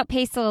talked about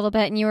pace a little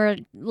bit, and you were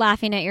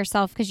laughing at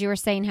yourself because you were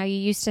saying how you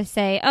used to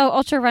say, oh,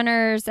 ultra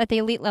runners at the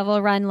elite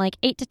level run like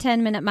 8 to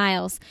 10 minute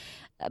miles.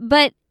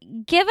 But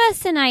give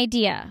us an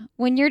idea,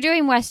 when you're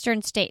doing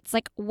Western States,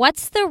 like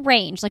what's the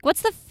range? Like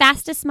what's the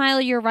fastest mile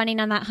you're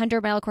running on that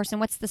 100-mile course, and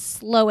what's the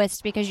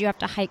slowest because you have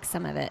to hike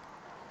some of it?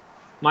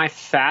 My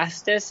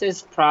fastest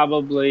is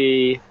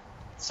probably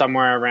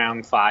somewhere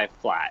around 5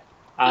 flat.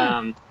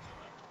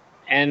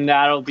 And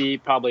that'll be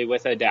probably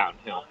with a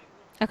downhill.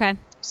 Okay.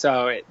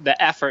 So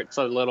the effort's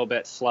a little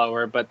bit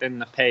slower, but then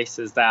the pace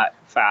is that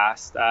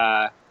fast.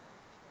 I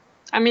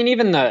mean,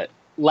 even the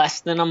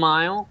less than a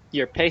mile,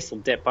 your pace will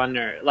dip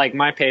under, like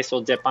my pace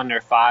will dip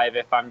under 5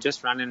 if I'm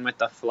just running with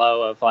the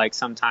flow of like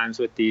sometimes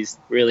with these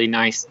really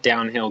nice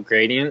downhill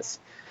gradients.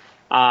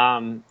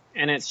 And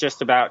it's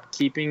just about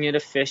keeping it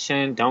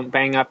efficient. Don't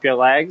bang up your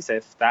legs.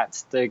 If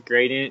that's the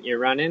gradient you're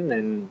running,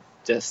 then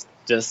just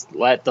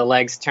let the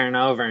legs turn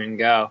over and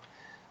go.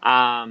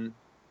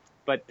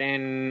 But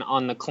then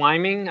on the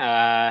climbing,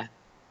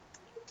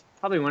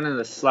 probably one of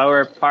the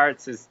slower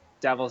parts is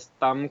Devil's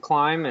Thumb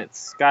climb.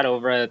 It's got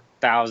over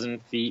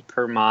 1,000 feet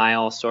per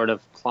mile sort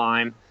of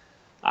climb.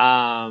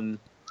 And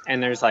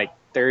there's like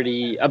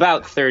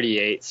about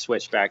 38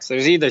 switchbacks.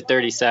 There's either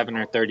 37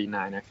 or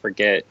 39, I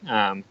forget.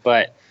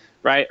 But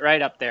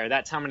right up there,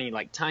 that's how many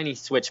like tiny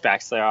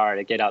switchbacks there are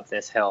to get up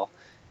this hill.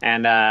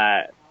 And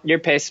your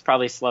pace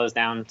probably slows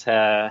down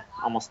to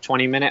almost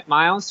 20-minute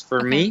miles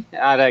for me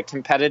at a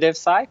competitive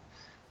side.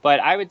 But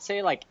I would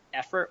say like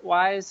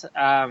effort-wise,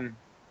 I'm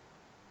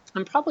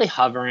probably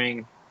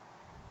hovering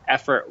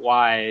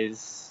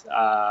effort-wise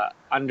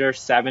under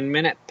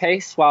 7-minute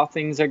pace while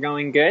things are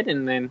going good.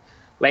 And then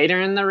later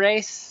in the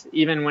race,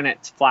 even when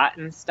it's flat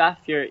and stuff,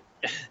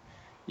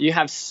 you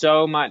have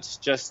so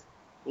much just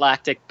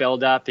lactic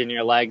buildup and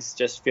your legs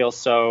just feel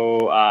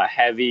so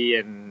heavy.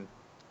 And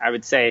I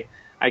would say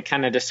I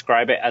kind of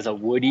describe it as a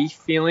woody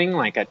feeling,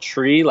 like a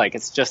tree. Like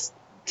it's just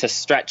to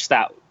stretch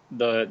that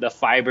the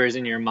fibers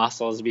in your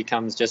muscles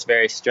becomes just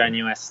very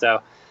strenuous.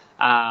 So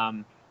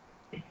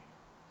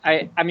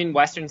I mean,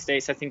 Western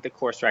States, I think the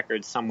course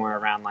record's somewhere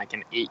around like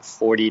an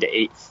 840 to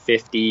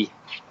 850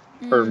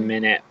 per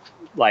minute,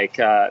 like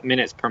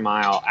minutes per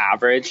mile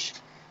average.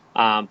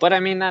 But I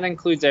mean, that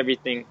includes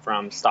everything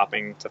from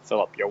stopping to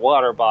fill up your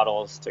water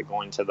bottles, to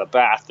going to the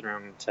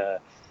bathroom, to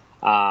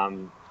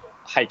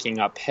hiking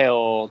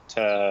uphill,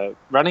 to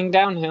running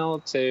downhill,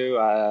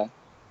 to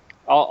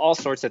all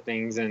sorts of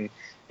things. And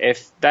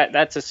if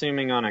that's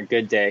assuming on a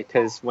good day,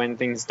 because when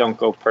things don't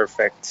go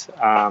perfect,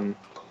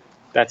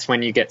 that's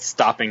when you get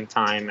stopping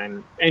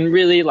time. And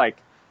really, like,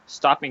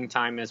 stopping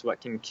time is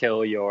what can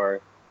kill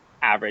your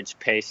average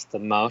pace the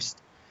most.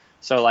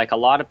 So, like, a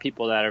lot of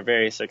people that are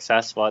very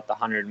successful at the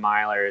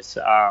 100-milers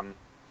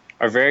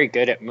are very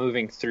good at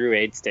moving through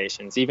aid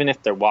stations. Even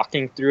if they're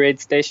walking through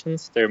aid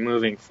stations, they're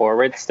moving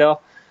forward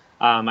still.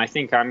 I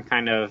think I'm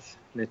kind of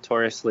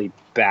notoriously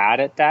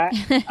bad at that.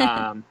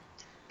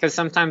 Because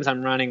sometimes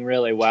I'm running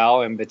really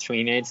well in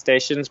between aid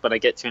stations, but I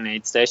get to an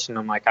aid station,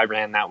 I'm like, I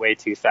ran that way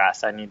too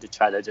fast. I need to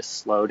try to just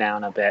slow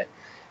down a bit.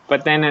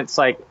 But then it's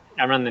like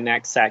I run the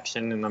next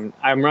section and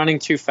I'm running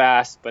too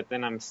fast, but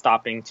then I'm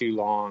stopping too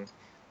long.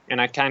 And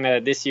I kind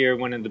of, this year,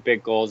 one of the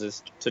big goals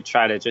is to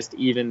try to just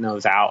even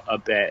those out a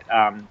bit,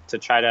 to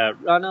try to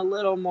run a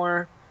little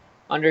more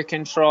under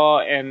control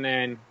and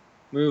then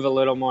move a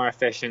little more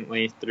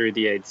efficiently through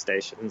the aid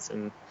stations.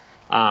 And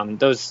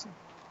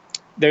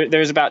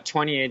there's about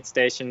 20 aid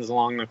stations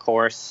along the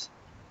course,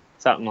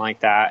 something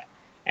like that.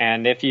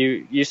 And if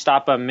you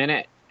stop a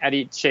minute at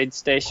each aid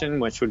station,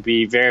 which would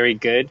be very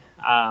good,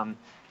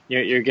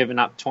 you're giving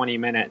up 20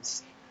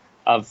 minutes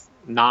of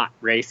not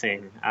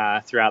racing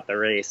throughout the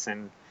race.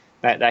 And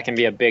that can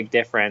be a big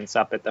difference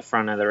up at the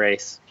front of the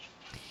race.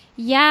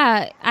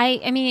 Yeah,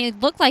 I mean, it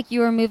looked like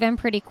you were moving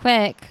pretty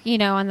quick,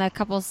 on the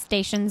couple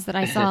stations that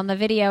I saw in the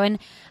video. And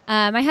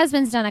my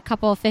husband's done a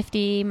couple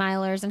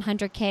 50-milers and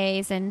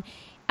 100Ks, and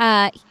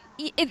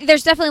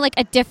there's definitely like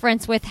a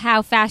difference with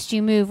how fast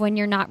you move when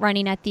you're not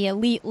running at the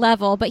elite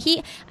level. But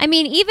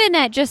even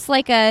at just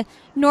like a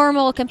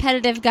normal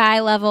competitive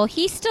guy level,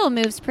 he still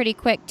moves pretty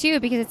quick too,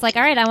 because it's like,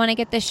 all right, I want to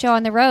get this show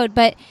on the road.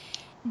 But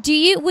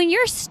when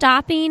you're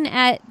stopping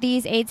at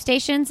these aid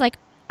stations, like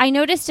I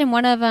noticed in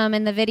one of them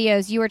in the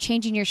videos, you were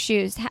changing your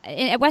shoes.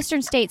 At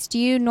Western States, do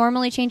you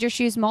normally change your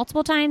shoes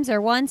multiple times or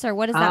once, or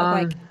what does that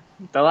look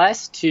like? The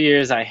last 2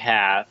 years I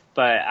have,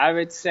 but I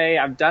would say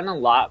I've done a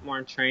lot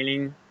more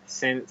training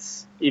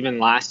since even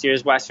last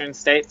year's Western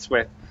States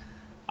with,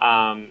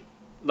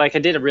 like I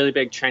did a really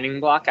big training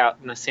block out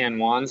in the San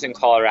Juans in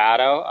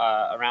Colorado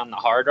around the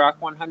Hard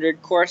Rock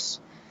 100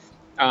 course,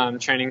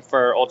 training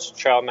for Ultra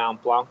Trail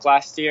Mount Blanc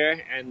last year.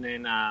 And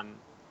then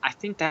I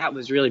think that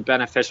was really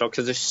beneficial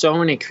because there's so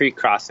many creek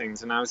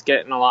crossings, and I was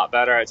getting a lot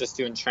better at just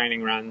doing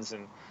training runs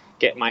and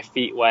getting my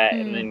feet wet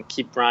and then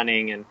keep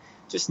running, and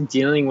just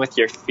dealing with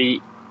your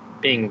feet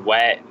being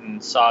wet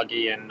and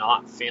soggy and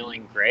not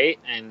feeling great,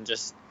 and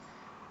just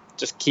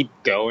keep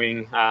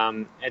going.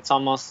 It's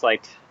almost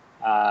like,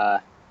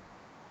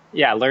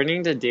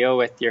 learning to deal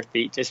with your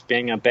feet just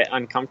being a bit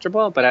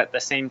uncomfortable, but at the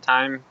same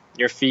time,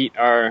 your feet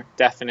are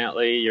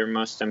definitely your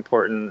most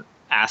important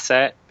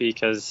asset,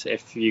 because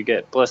if you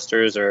get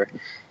blisters or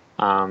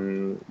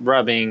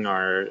rubbing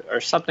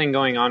or something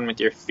going on with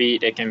your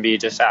feet, it can be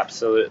just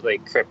absolutely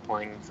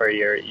crippling for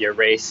your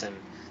race and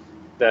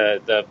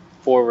the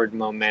forward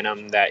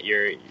momentum that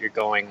you're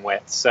going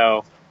with.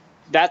 So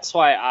that's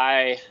why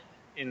I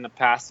in the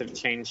past have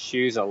changed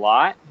shoes a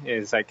lot,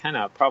 is I kind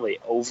of probably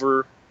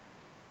over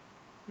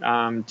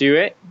do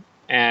it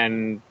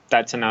and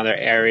that's another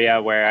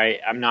area where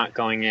I'm not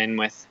going in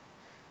with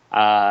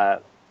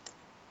 4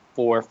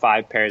 or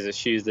 5 pairs of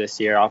shoes this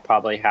year. I'll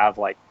probably have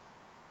like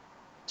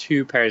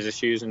 2 pairs of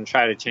shoes and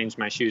try to change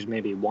my shoes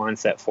maybe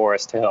once at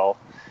Forest Hill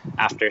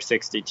after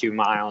 62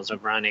 miles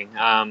of running.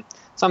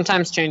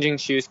 Sometimes changing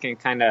shoes can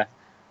kind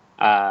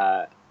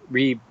of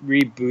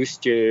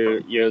reboost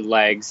your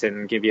legs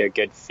and give you a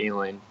good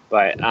feeling.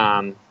 But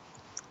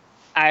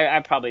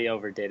I probably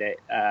overdid it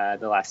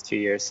the last 2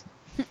 years.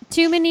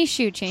 Too many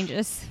shoe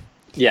changes.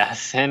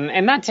 Yes,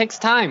 and that takes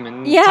time,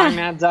 and Yeah. time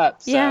adds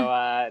up. So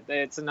Yeah.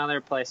 it's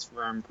another place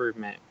for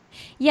improvement.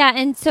 Yeah,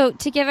 and so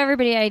to give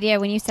everybody an idea,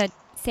 when you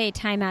say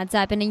time adds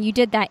up, and then you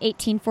did that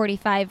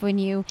 18:45 when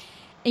you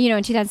know,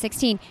 in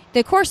 2016,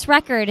 the course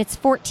record, it's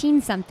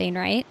 14 something,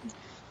 right?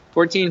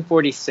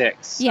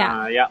 14:46.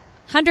 Yeah. Yeah.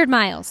 100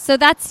 miles. So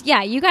that's,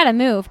 yeah, you got to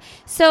move.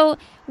 So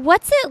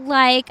what's it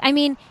like? I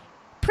mean,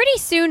 pretty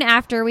soon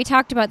after we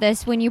talked about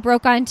this, when you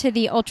broke onto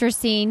the ultra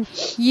scene,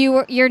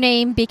 your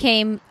name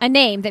became a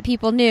name that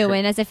people knew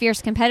and as a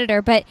fierce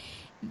competitor. But,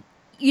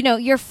 you know,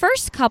 your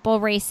first couple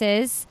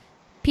races,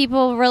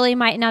 people really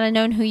might not have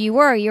known who you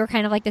were. You were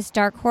kind of like this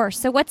dark horse.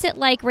 So what's it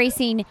like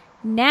racing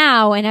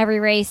now in every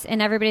race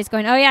and everybody's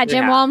going, oh, yeah,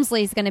 Jim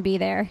Walmsley's going to be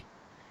there?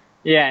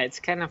 Yeah, it's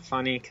kind of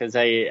funny because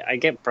I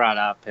get brought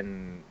up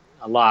in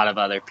a lot of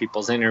other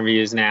people's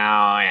interviews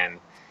now. And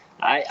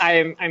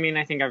I mean,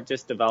 I think I've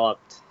just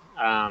developed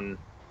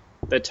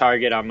the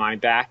target on my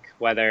back,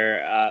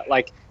 whether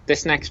like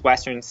this next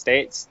Western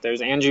States,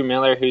 there's Andrew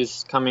Miller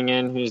who's coming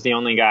in, who's the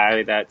only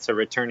guy that's a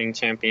returning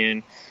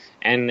champion.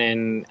 And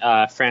then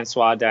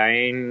Francois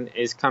Dain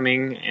is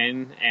coming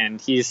in,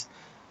 and he's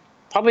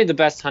probably the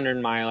best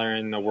 100-miler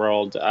in the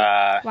world.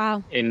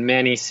 Wow. In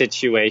many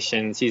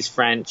situations. He's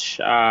French,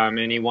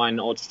 and he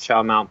won Ultra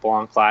Trail Mount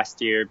Blanc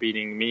last year,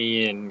 beating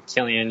me and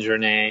Kilian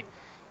Jornet.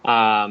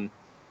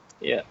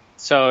 Yeah,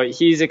 so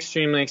he's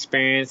extremely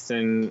experienced,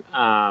 and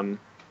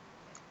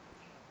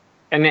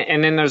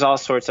then there's all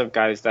sorts of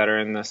guys that are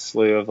in the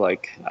slew of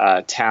like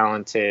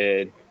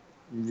talented,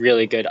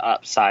 really good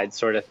upside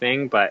sort of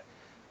thing, but.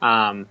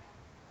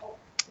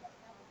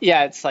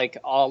 Yeah, it's like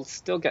I'll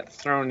still get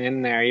thrown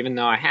in there, even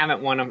though I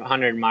haven't won a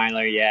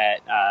 100-miler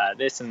yet,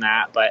 this and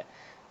that. But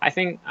I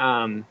think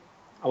a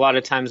lot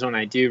of times when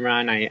I do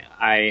run,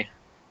 I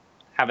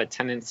have a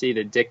tendency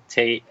to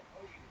dictate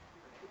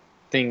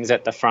things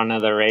at the front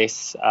of the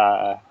race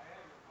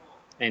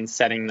and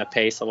setting the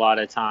pace a lot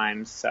of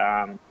times.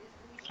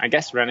 I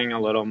guess running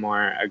a little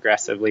more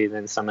aggressively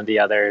than some of the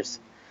others.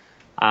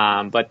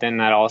 But then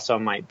that also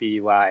might be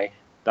why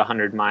the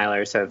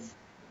 100-milers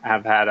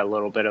have had a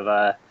little bit of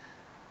a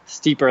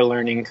steeper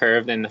learning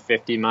curve than the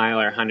 50-mile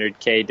or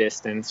 100K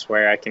distance,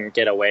 where I can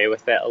get away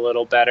with it a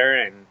little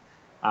better.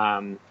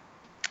 And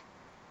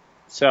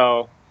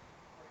so,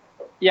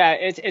 yeah,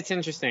 it's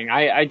interesting.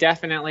 I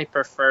definitely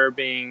prefer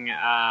being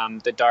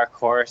the dark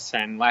horse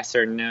and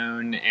lesser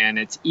known, and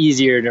it's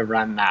easier to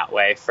run that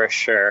way for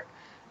sure.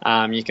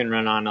 You can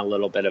run on a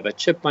little bit of a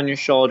chip on your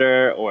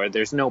shoulder, or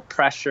there's no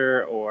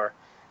pressure, or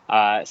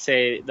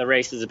say the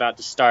race is about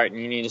to start and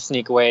you need to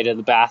sneak away to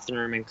the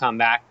bathroom and come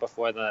back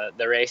before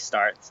the race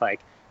starts. Like,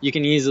 you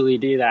can easily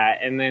do that.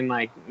 And then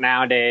like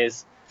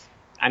nowadays,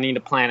 I need to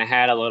plan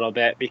ahead a little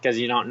bit because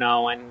you don't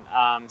know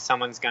when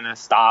someone's going to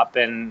stop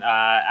and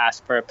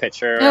ask for a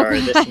picture or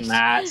this and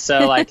that.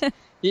 So like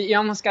you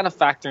almost got to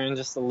factor in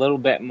just a little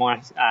bit more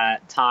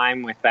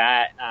time with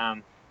that.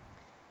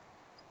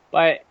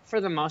 But for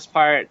the most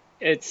part,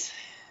 it's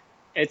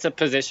a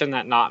position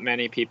that not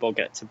many people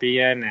get to be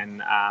in,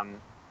 and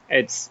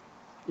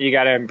you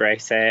got to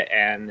embrace it,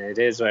 and it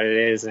is what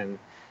it is, and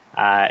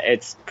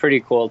it's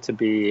pretty cool to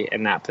be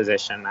in that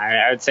position.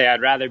 I would say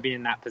I'd rather be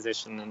in that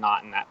position than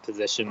not in that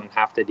position and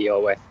have to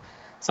deal with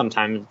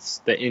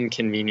sometimes the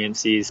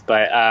inconveniences,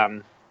 but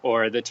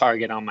or the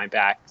target on my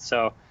back.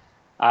 So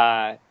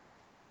yeah,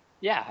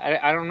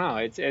 I don't know.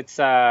 It's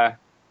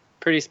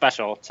pretty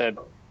special to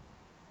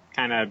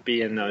kind of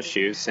be in those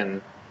shoes,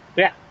 and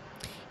yeah.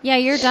 Yeah,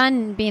 you're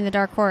done being the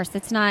dark horse.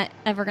 It's not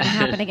ever going to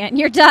happen again.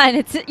 You're done.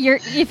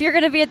 If you're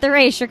going to be at the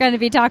race, you're going to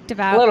be talked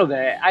about. A little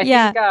bit. I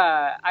think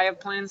I have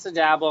plans to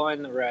dabble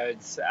in the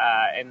roads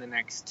in the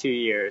next 2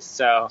 years.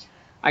 So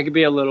I could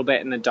be a little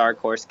bit in the dark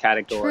horse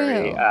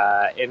category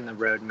in the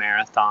road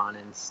marathon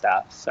and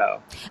stuff.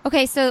 So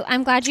okay, so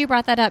I'm glad you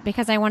brought that up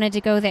because I wanted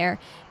to go there,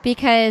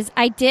 because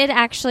I did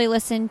actually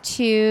listen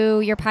to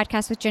your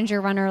podcast with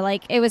Ginger Runner.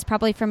 Like, it was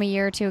probably from a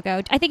year or two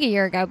ago. I think a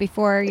year ago,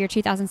 before your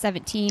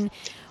 2017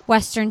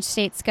 Western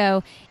States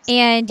Go,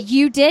 and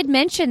you did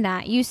mention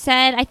that.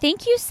 I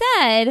think you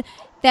said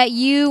that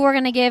you were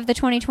going to give the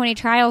 2020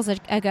 trials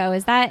a go.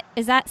 Is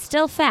that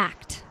still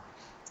fact?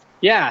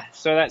 Yeah,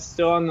 so that's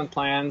still on the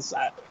plans.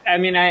 I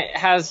mean,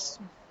 I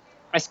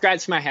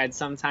scratch my head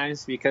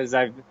sometimes because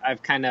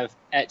I've kind of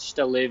etched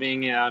a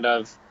living out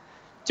of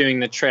doing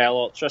the trail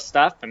ultra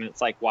stuff, and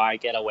it's like, why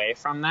get away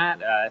from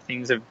that?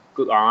 Things have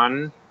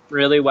gone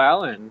really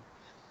well, and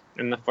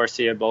in the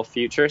foreseeable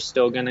future,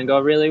 still going to go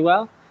really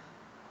well.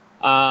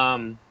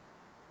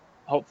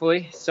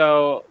 Hopefully.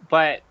 So,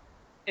 but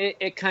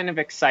it kind of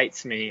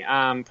excites me.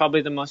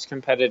 Probably the most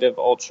competitive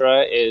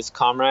ultra is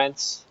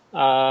Comrades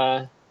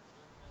Marathon,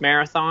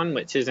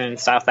 which is in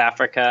South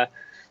Africa.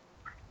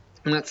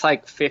 And it's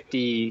like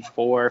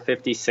 54,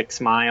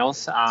 56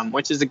 miles,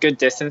 which is a good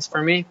distance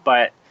for me,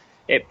 but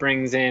it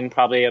brings in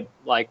probably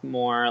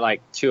more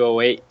like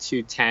 208,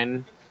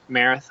 210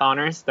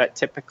 marathoners that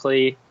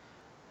typically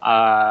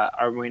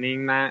are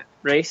winning that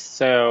race.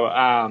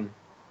 So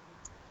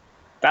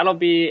that'll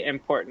be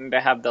important to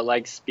have the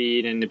leg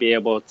speed and to be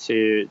able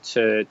to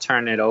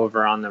turn it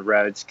over on the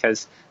roads,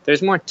 because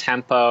there's more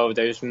tempo,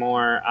 there's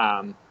more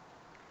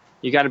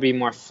you got to be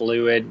more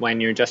fluid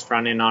when you're just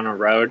running on a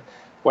road,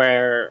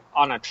 where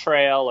on a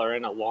trail or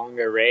in a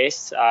longer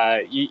race,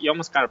 you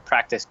almost got to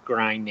practice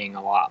grinding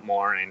a lot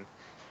more, and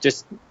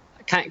just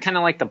kind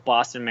of like the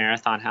Boston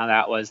Marathon, how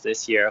that was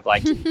this year, of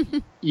like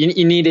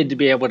you needed to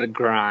be able to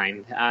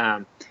grind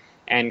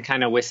and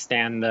kind of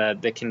withstand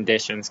the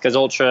conditions, because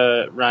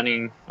ultra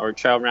running or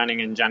trail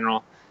running in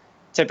general,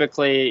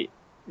 typically,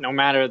 no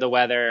matter the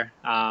weather,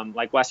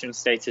 like Western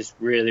States is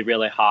really,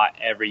 really hot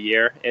every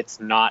year. It's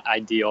not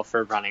ideal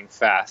for running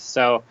fast.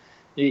 So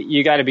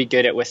you got to be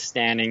good at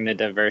withstanding the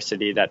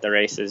diversity that the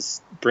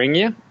races bring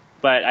you.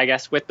 But I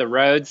guess with the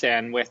roads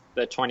and with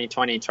the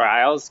 2020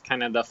 trials,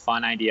 kind of the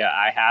fun idea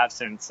I have,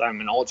 since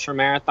I'm an ultra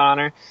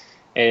marathoner,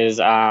 is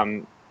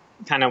kind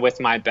of with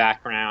my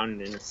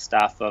background and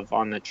stuff of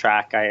on the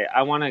track,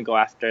 I want to go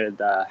after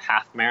the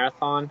half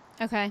marathon.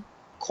 Okay.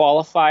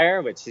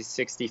 Qualifier, which is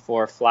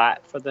 64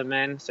 flat for the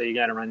men. So you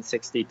got to run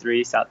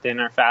 63 South Thin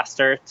or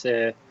faster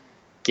to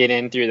get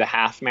in through the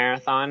half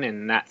marathon,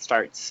 and that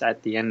starts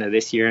at the end of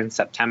this year in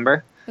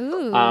September.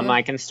 Ooh.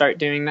 I can start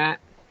doing that.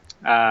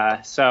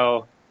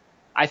 So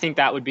I think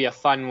that would be a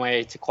fun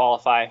way to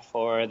qualify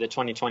for the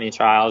 2020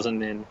 trials,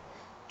 and then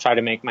try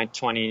to make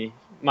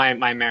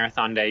my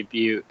marathon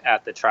debut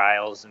at the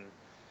trials, and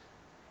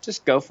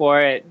just go for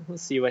it. We'll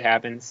see what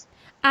happens.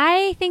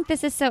 I think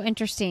this is so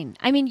interesting.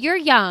 I mean, you're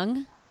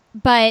young,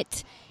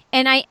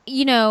 and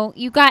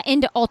you got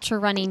into ultra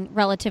running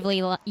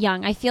relatively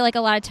young. I feel like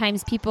a lot of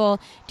times people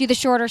do the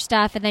shorter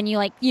stuff and then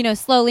you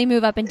slowly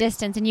move up in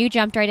distance, and you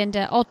jumped right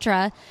into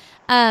ultra.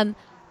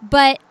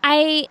 But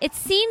it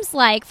seems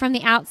like from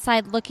the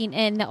outside looking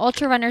in, the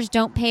ultra runners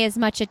don't pay as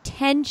much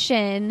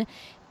attention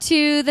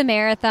to the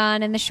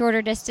marathon and the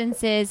shorter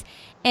distances.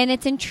 And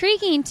it's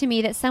intriguing to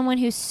me that someone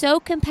who's so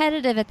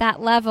competitive at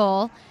that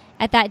level,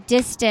 at that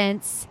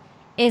distance,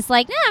 is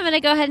like, I'm going to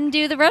go ahead and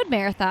do the road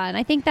marathon.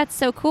 I think that's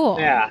so cool.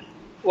 Yeah.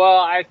 Well,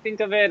 I think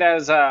of it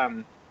as,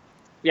 the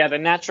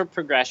natural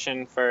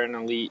progression for an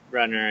elite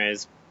runner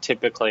is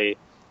typically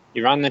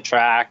you run the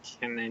track,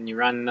 and then you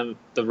run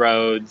the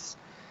roads,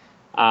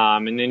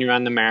 and then you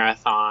run the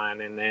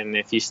marathon. And then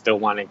if you still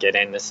want to get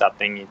into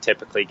something, you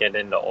typically get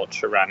into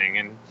ultra running.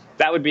 And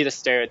that would be the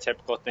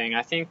stereotypical thing.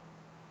 I think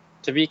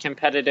to be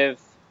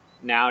competitive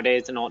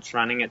nowadays in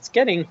ultra running, it's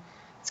getting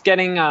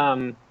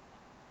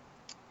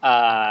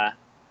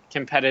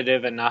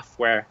competitive enough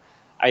where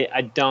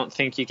I don't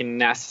think you can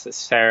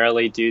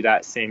necessarily do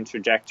that same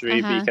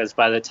trajectory, because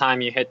by the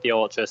time you hit the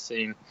ultra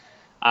scene,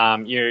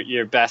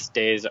 your best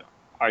days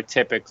are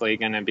typically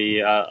going to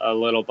be a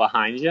little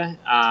behind you,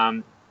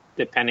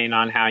 depending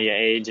on how you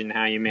age and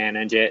how you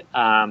manage it.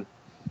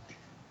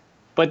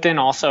 But then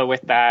also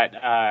with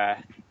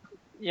that,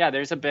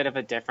 there's a bit of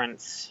a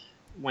difference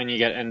when you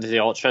get into the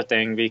ultra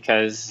thing,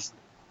 because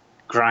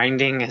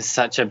grinding is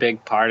such a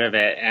big part of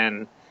it,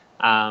 and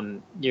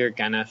you're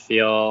going to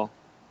feel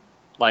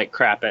like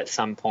crap at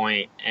some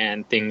point,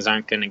 and things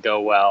aren't going to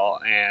go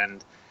well,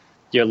 and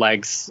your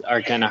legs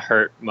are going to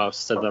hurt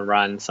most of the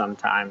run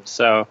sometimes.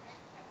 So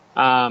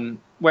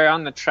where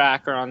on the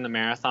track or on the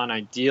marathon,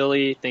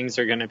 ideally things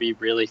are going to be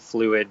really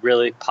fluid,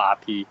 really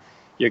poppy.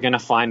 You're going to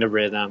find a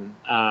rhythm.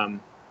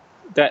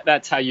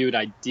 That's how you would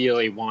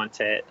ideally want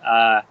it.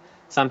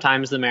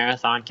 Sometimes the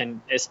marathon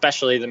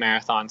especially the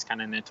marathon's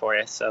kind of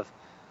notorious of,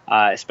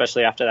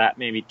 especially after that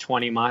maybe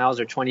 20 miles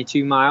or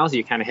 22 miles,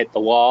 you kind of hit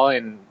the wall,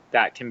 and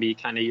that can be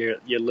kind of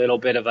your little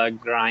bit of a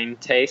grind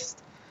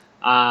taste.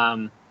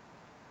 But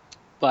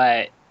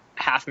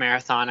half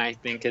marathon, I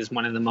think, is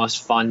one of the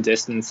most fun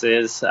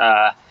distances.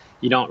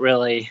 You don't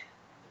really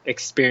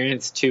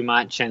experience too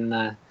much in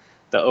the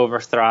over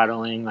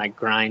throttling, like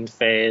grind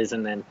phase.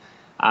 And then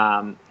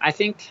I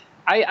think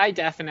I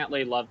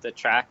definitely love the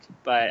track,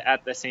 but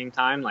at the same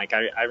time, like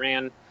I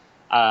ran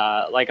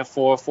like a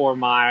 4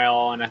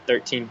 mile and a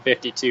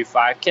 13:52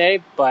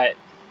 5K,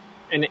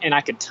 and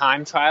I could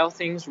time trial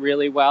things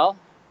really well,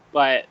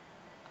 but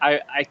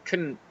I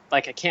couldn't, I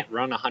can't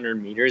run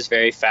 100 meters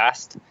very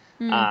fast.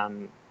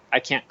 I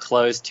can't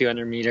close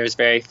 200 meters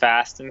very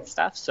fast and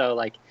stuff. So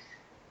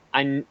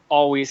I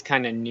always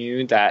kind of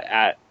knew that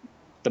at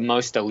the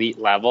most elite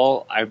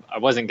level, I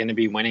wasn't going to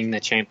be winning the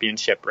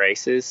championship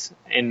races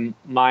in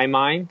my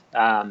mind.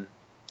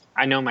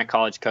 I know my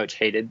college coach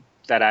hated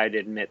that I'd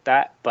admit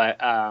that,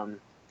 but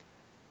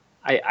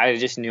I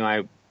just knew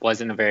I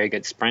wasn't a very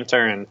good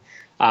sprinter, and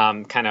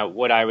kind of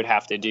what I would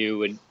have to do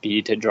would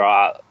be to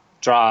draw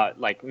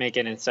make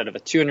it, instead of a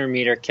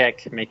 200-meter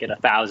kick, make it a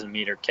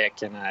 1,000-meter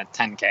kick in a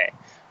 10K,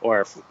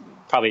 or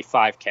probably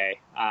 5K,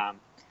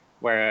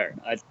 where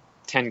a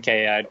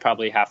 10K I'd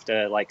probably have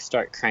to like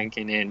start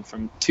cranking in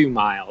from 2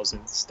 miles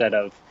instead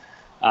of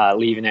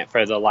leaving it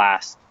for the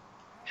last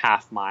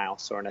half mile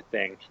sort of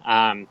thing,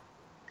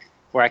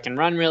 where I can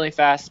run really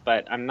fast,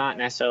 but I'm not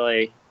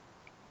necessarily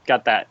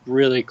got that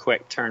really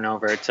quick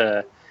turnover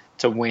to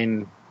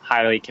win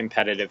highly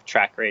competitive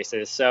track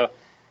races. So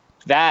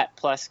that,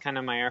 plus kind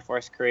of my Air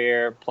Force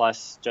career,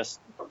 plus just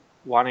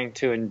wanting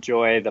to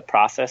enjoy the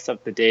process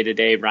of the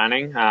day-to-day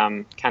running,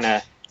 kind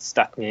of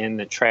stuck me in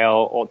the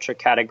trail ultra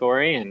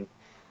category, and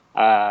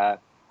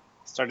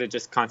started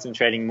just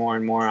concentrating more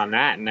and more on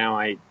that. And now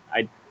I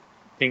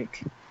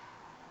think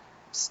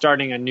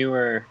starting a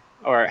newer,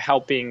 or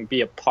helping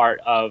be a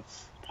part of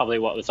probably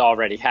what was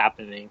already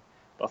happening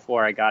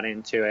before I got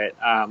into it,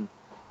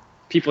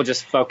 people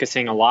just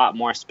focusing a lot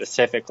more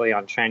specifically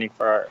on training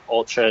for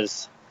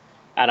ultras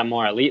at a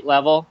more elite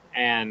level.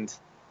 And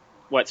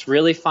what's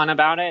really fun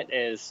about it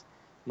is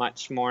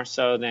much more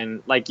so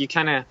than, like, you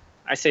kind of,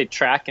 I say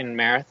track and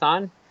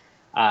marathon,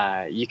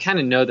 you kind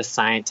of know the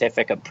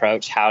scientific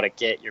approach how to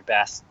get your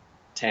best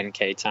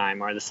 10K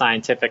time, or the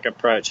scientific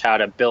approach how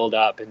to build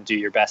up and do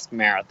your best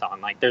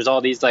marathon. Like, there's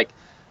all these like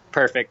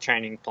perfect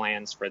training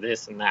plans for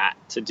this and that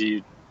to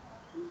do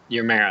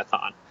your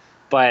marathon.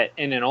 But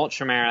in an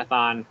ultra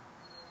marathon,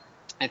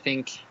 I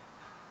think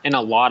in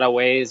a lot of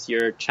ways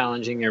you're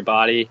challenging your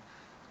body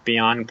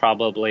beyond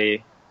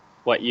probably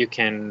what you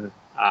can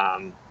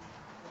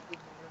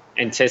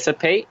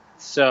anticipate.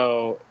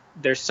 So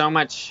there's so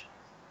much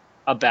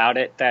about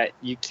it that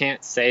you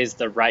can't say is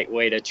the right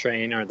way to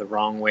train or the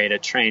wrong way to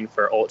train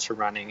for ultra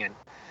running. And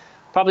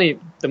probably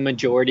the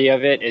majority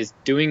of it is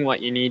doing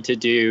what you need to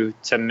do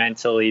to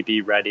mentally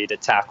be ready to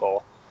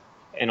tackle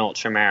an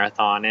ultra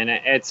marathon. And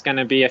it's going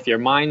to be, if your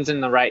mind's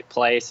in the right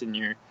place and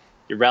you're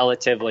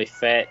relatively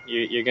fit,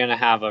 you're going to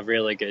have a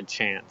really good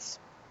chance.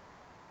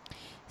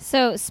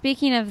 So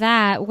speaking of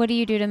that, what do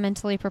you do to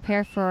mentally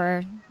prepare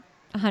for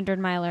a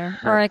 100-miler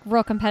or a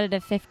real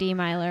competitive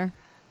 50-miler?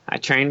 I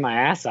train my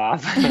ass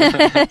off.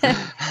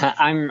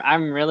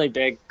 I'm really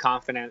big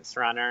confidence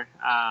runner.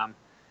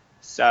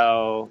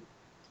 So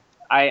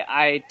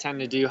I tend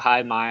to do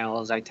high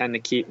miles. I tend to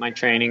keep my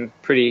training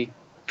pretty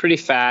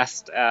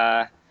fast.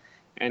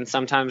 And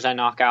sometimes I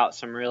knock out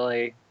some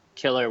really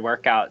killer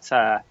workouts.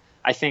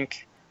 I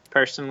think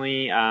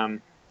personally,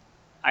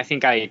 I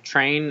think I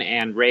train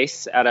and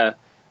race at a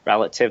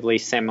relatively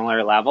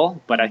similar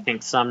level, but I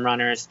think some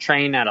runners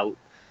train at a,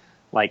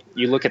 like,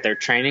 you look at their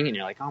training and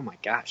you're like, oh my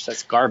gosh,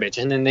 that's garbage.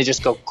 And then they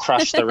just go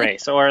crush the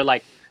race. Or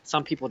like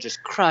some people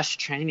just crush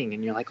training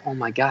and you're like, oh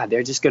my God,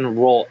 they're just going to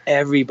roll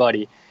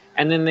everybody.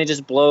 And then they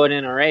just blow it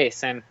in a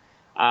race. And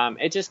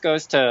it just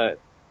goes to,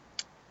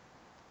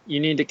 you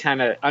need to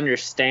kind of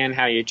understand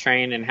how you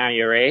train and how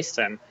you race,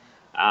 and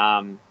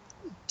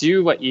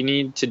do what you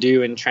need to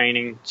do in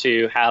training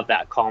to have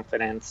that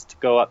confidence to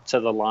go up to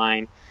the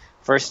line,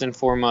 first and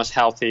foremost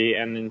healthy,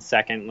 and then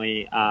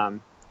secondly,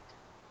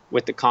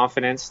 with the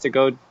confidence to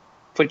go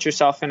put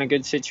yourself in a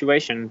good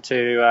situation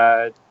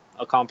to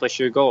accomplish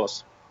your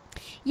goals.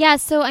 Yeah,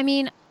 so I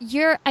mean,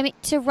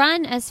 to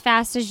run as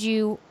fast as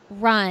you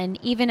run,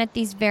 even at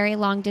these very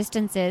long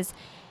distances,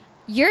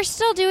 you're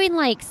still doing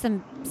like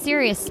some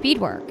serious speed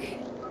work.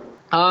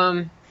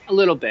 A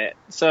little bit.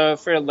 So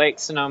for Lake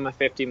Sonoma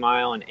 50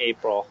 mile in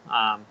April,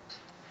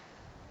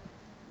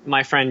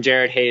 my friend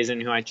Jared Hazen,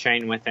 who I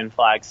train with in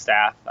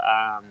Flagstaff,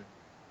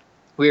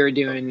 we were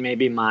doing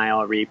maybe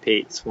mile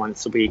repeats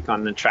once a week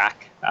on the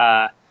track.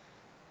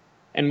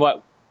 And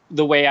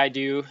the way I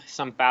do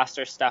some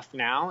faster stuff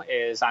now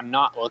is I'm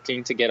not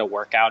looking to get a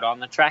workout on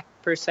the track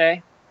per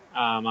se.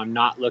 I'm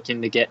not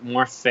looking to get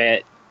more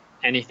fit,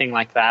 anything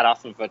like that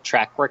off of a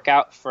track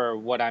workout for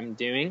what I'm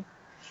doing.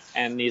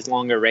 And these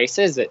longer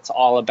races, it's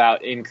all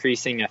about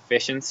increasing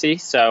efficiency.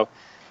 So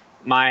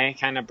my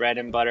kind of bread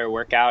and butter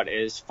workout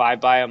is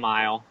 5 by a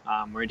mile.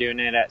 We're doing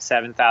it at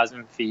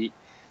 7,000 feet.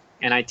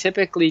 And I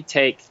typically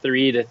take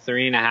 3 to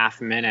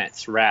 3.5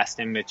 minutes rest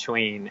in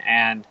between.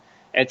 And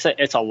it's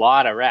a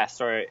lot of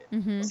rest. Or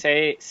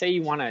say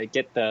you want to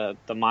get the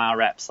mile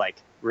reps like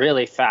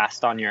really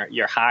fast on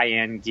your high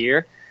end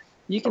gear.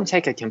 You can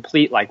take a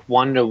complete like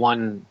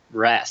 1-to-1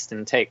 rest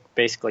and take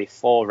basically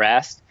full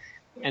rest.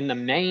 And the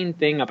main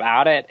thing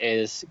about it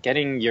is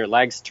getting your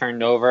legs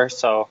turned over.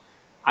 So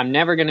I'm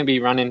never going to be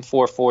running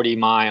 440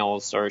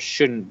 miles, or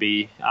shouldn't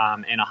be,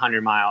 in a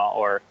 100-mile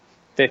or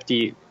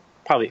 50,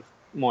 probably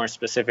more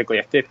specifically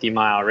a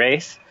 50-mile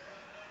race.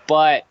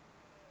 But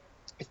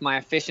if my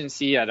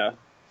efficiency at a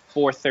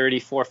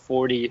 430,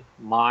 440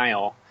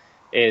 mile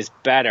is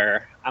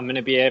better, I'm going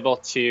to be able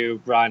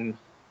to run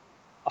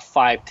a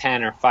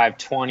 510 or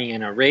 520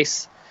 in a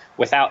race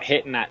without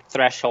hitting that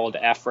threshold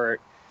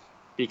effort,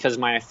 because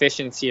my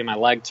efficiency and my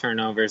leg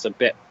turnover is a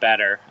bit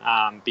better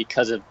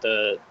because of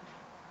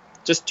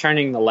just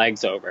turning the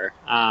legs over.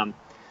 And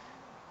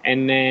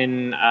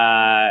then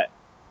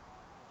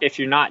if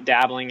you're not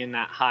dabbling in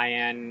that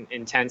high-end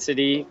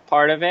intensity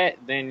part of it,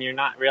 then you're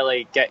not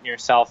really getting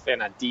yourself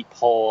in a deep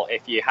hole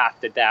if you have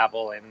to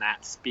dabble in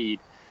that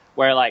speed.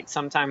 Where like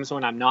sometimes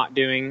when I'm not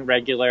doing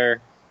regular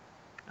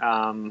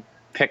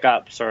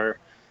pickups or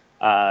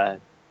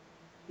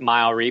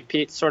mile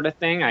repeats sort of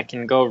thing, I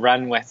can go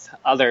run with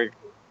other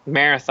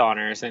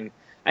marathoners and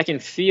I can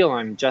feel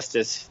I'm just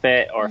as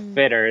fit or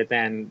fitter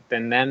than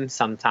them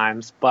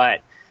sometimes.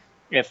 But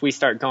if we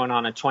start going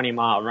on a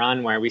 20-mile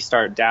run where we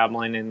start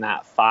dabbling in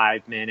that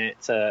 5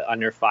 minute to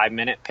under 5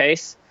 minute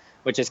pace,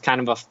 which is kind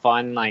of a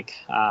fun, like,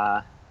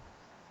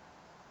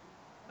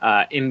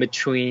 in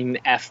between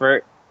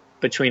effort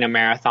between a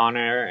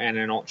marathoner and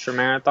an ultra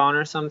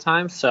marathoner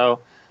sometimes.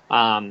 So,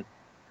 and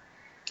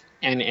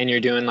you're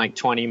doing like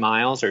 20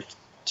 miles or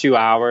 2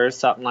 hours,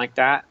 something like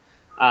that.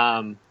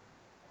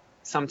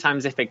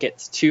 Sometimes if it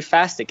gets too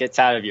fast, it gets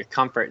out of your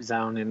comfort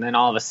zone, and then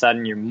all of a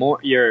sudden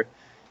you're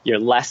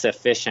less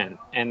efficient.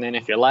 And then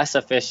if you're less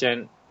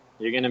efficient,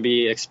 you're going to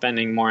be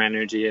expending more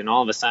energy, and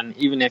all of a sudden,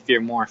 even if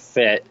you're more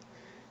fit,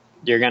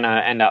 you're going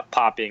to end up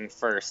popping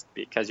first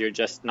because you're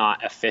just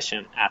not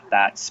efficient at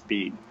that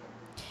speed.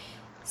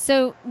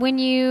 So when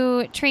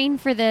you train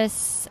for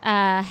this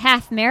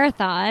half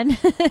marathon,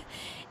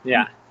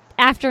 yeah,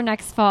 after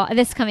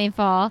this coming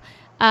fall,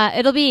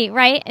 it'll be,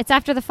 right? It's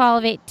after the fall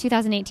of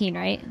 2018,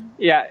 right?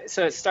 Yeah,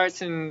 so it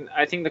starts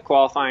I think the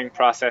qualifying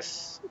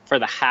process for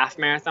the half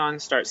marathon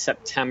starts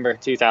September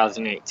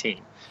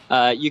 2018.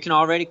 You can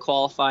already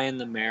qualify in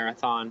the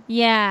marathon.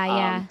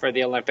 Yeah. For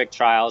the Olympic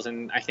trials,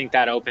 and I think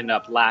that opened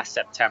up last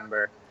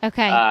September.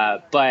 Okay.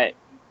 But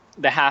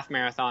the half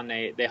marathon,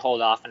 they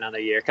hold off another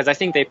year because I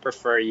think they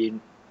prefer you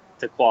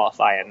to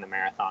qualify in the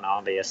marathon,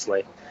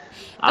 obviously.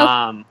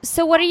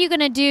 So what are you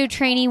going to do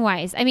training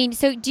wise? I mean,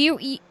 so do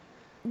you...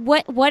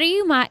 What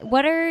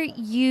are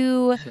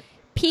you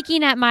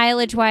peaking at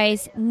mileage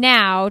wise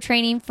now,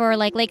 training for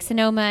like Lake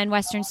Sonoma and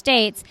Western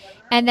States,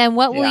 and then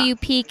what will you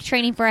peak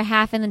training for a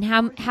half, and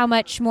then how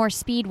much more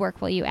speed work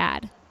will you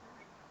add?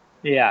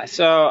 Yeah,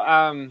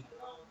 so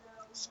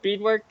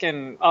speed work,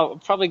 and I'll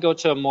probably go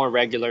to a more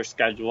regular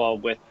schedule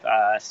with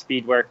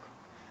speed work,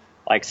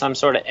 like some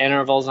sort of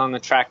intervals on the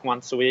track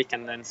once a week,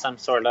 and then some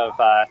sort of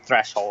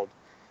threshold,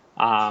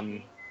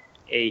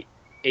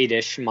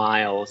 8-ish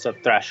miles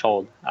of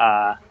threshold.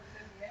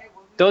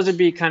 Those would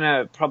be kind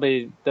of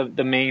probably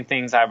the main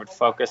things I would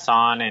focus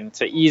on. And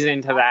to ease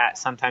into that,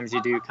 sometimes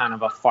you do kind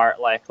of a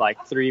fartlek,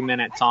 like 3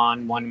 minutes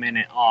on, 1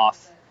 minute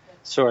off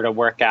sort of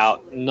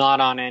workout,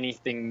 not on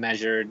anything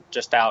measured,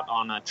 just out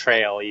on a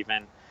trail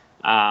even,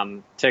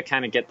 to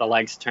kind of get the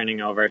legs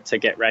turning over to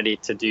get ready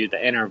to do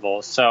the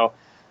intervals. So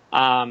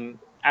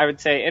I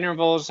would say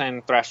intervals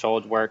and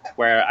threshold work,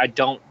 where I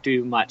don't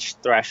do much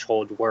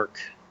threshold work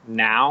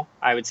now.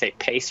 I would say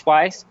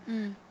pace-wise.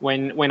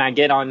 When I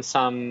get on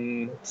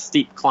some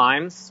steep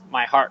climbs,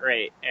 my heart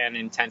rate and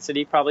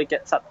intensity probably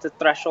gets up to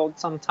threshold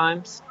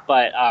sometimes,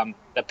 but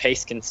the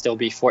pace can still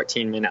be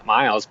 14-minute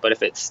miles. But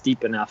if it's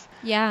steep enough,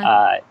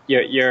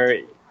 your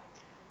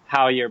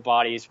how your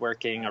body's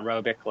working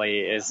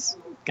aerobically is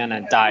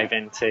gonna dive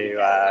into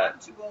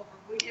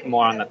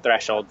more on the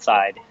threshold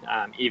side,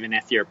 even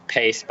if your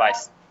pace by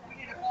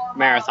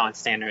marathon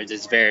standards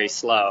is very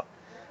slow.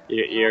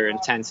 Your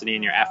intensity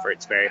and your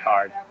effort's very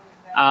hard.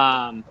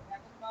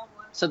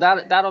 So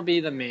that'll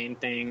be the main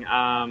thing.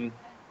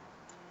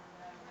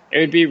 It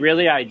would be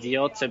really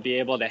ideal to be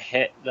able to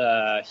hit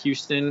the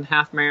Houston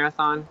half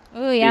marathon.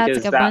 Oh yeah, that's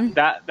a good one.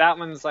 That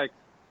one's like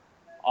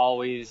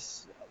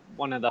always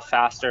one of the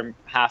faster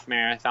half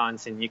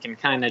marathons, and you can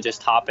kind of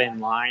just hop in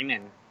line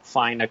and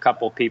find a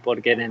couple people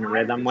to get in a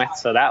rhythm with.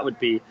 So that would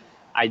be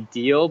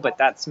ideal, but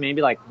that's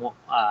maybe like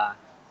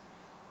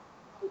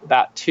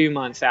about 2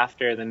 months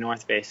after the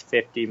North Face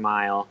 50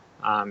 mile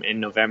in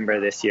November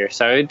this year.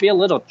 So it'd be a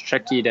little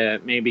tricky to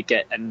maybe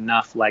get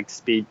enough leg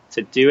speed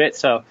to do it.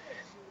 So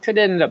could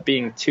end up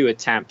being 2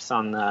 attempts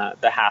on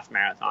the half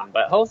marathon,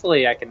 but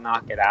hopefully I can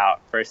knock it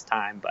out first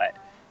time. But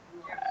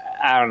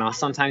I don't know,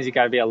 sometimes you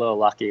got to be a little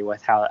lucky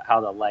with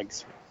how the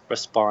legs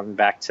respond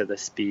back to the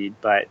speed.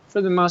 But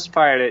for the most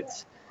part,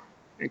 it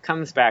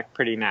comes back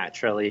pretty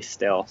naturally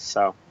still.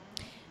 So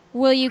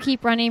will you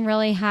keep running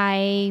really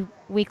high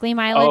weekly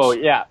mileage? Oh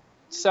yeah.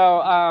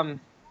 So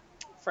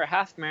for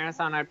half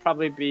marathon, I'd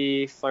probably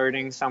be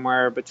flirting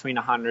somewhere between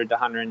 100 to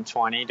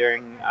 120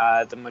 during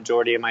the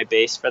majority of my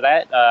base for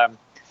that.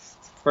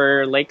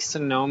 For Lake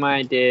Sonoma,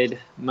 I did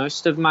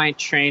most of my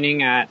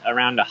training at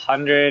around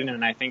 100,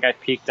 and I think I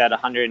peaked at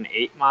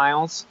 108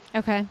 miles.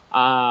 Okay.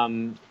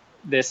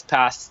 This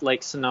past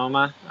Lake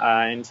Sonoma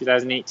in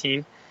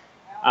 2018.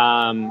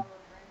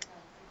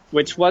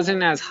 Which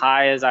wasn't as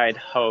high as I'd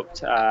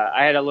hoped.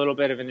 I had a little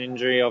bit of an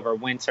injury over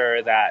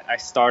winter that I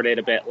started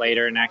a bit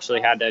later and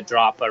actually had to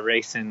drop a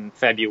race in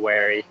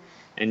February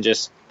and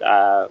just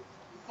kind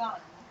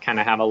of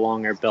have a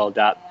longer build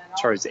up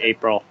towards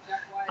April.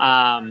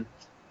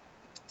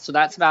 So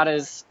that's about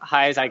as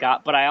high as I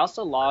got. But I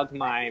also logged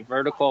my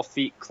vertical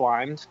feet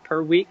climbed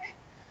per week,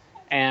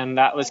 and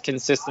that was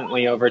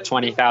consistently over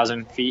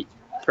 20,000 feet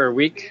per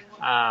week.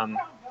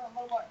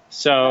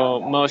 So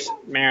most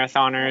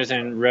marathoners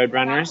and road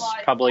runners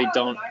probably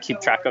don't keep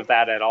track of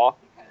that at all.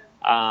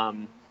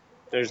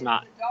 There's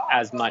not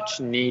as much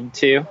need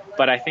to,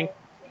 but I think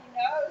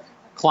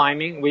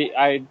climbing,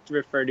 I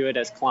refer to it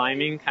as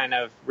climbing, kind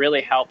of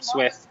really helps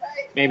with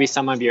maybe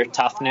some of your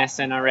toughness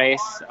in a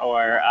race,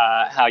 or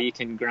how you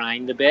can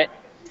grind a bit.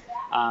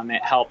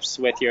 It helps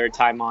with your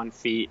time on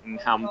feet and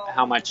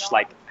how much,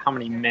 like how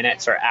many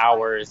minutes or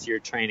hours you're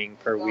training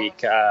per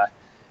week.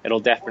 It'll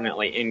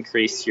definitely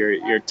increase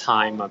your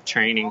time of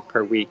training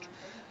per week.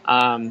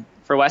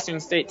 For Western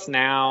States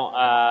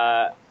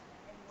now,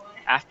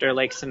 after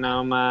Lake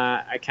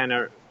Sonoma, I kind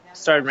of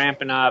started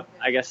ramping up.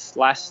 I guess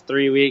last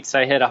 3 weeks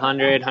I hit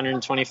 100,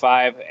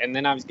 125, and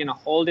then I was going to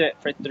hold it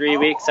for 3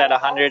 weeks at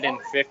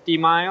 150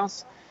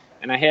 miles.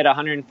 And I hit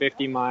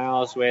 150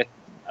 miles with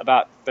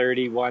about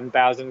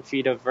 31,000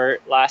 feet of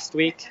vert last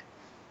week.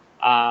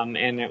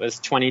 And it was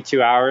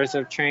 22 hours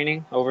of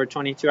training, over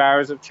 22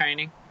 hours of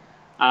training.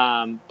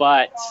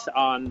 But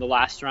on the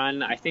last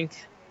run, I think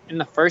in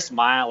the first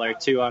mile or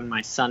two on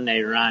my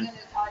Sunday run,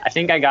 I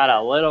think I got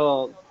a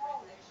little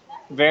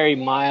very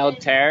mild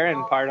tear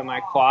in part of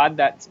my quad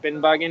that's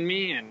been bugging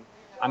me, and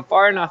I'm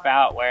far enough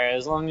out where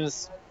as long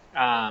as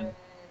I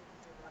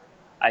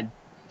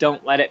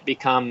don't let it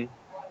become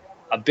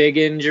a big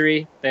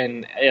injury,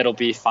 then it'll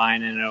be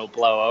fine and it'll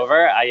blow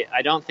over.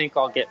 I don't think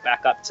I'll get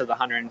back up to the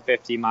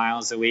 150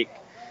 miles a week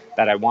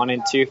that I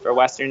wanted to for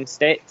Western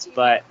States,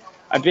 but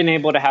I've been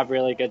able to have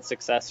really good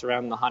success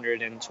around the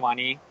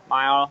 120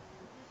 mile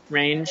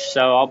range,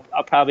 so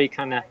I'll probably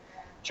kind of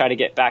try to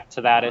get back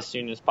to that as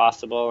soon as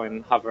possible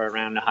and hover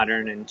around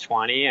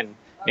 120, and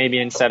maybe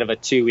instead of a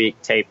 2-week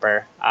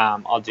taper,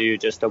 I'll do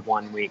just a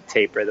 1-week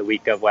taper the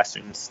week of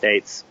Western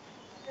States.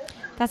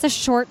 That's a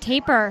short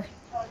taper.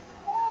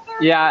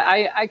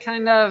 Yeah, I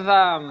kind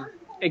of,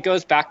 it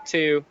goes back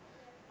to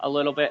a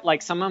little bit,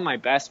 like some of my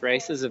best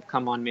races have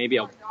come on maybe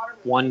a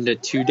 1 to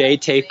 2 day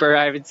taper,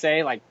 I would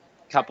say, like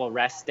a couple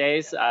rest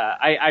days.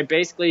 I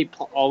basically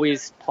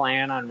always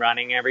plan on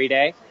running every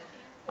day.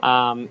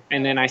 And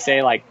then I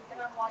say, like,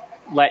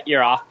 let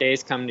your off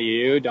days come to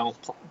you.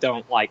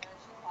 Don't like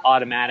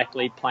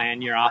automatically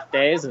plan your off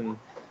days. And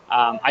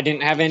I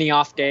didn't have any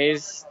off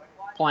days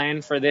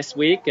planned for this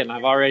week, and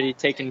I've already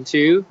taken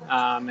 2.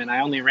 And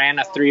I only ran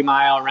a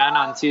 3-mile run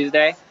on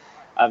Tuesday.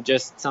 Of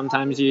just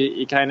sometimes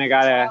you kind of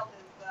gotta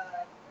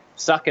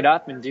suck it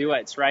up and do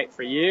what's right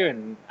for you.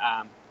 And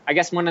I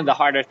guess one of the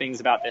harder things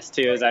about this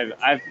too is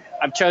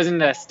I've chosen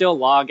to still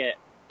log it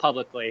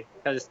publicly,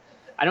 because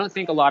I don't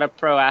think a lot of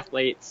pro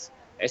athletes,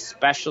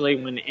 especially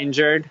when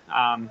injured,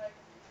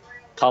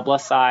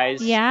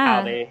 publicize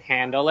how they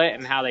handle it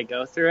and how they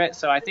go through it.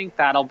 So I think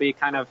that'll be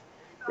kind of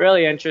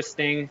really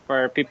interesting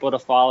for people to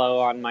follow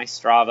on my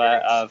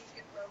Strava of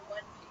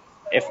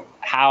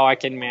how I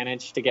can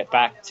manage to get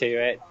back to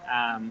it.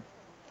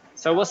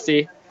 So we'll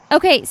see.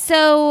 Okay,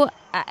 so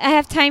I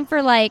have time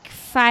for like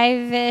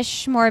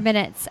 5-ish more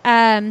minutes.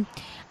 I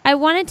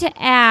wanted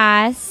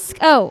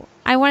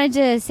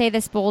to say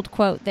this bold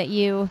quote that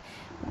you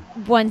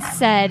once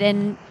said,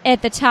 and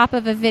at the top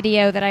of a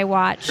video that I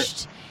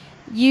watched,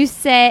 you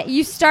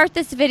start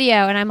this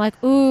video, and I'm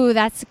like, ooh,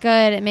 that's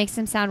good. It makes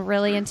him sound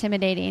really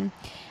intimidating.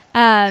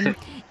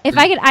 If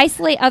I could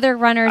isolate other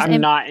runners, I'm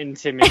not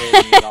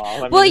intimidating at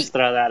all. Let me just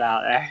throw that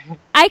out there.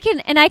 I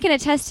can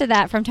attest to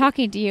that from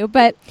talking to you.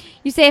 But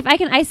you say, if I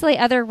can isolate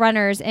other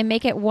runners and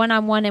make it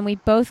one-on-one, and we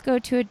both go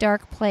to a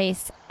dark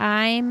place,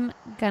 I'm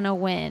gonna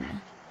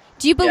win.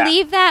 Do you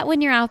believe that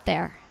when you're out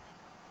there?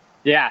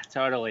 Yeah,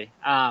 totally.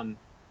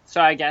 So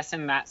I guess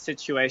in that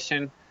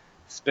situation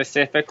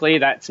specifically,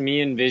 that's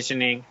me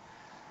envisioning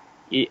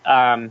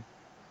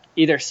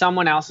either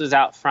someone else is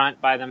out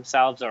front by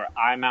themselves or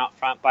I'm out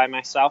front by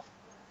myself.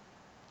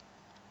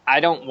 I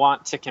don't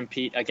want to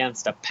compete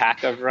against a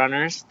pack of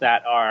runners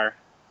that are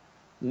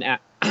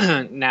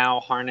now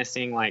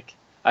harnessing like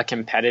a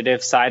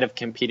competitive side of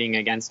competing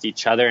against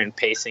each other and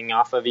pacing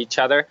off of each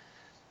other.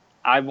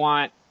 I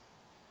want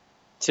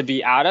to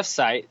be out of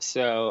sight,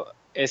 so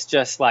it's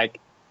just like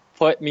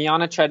put me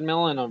on a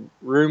treadmill in a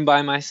room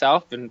by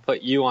myself and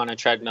put you on a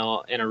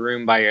treadmill in a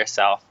room by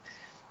yourself.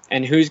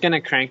 And who's going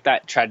to crank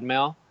that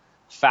treadmill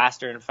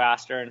faster and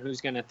faster, and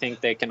who's going to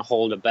think they can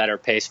hold a better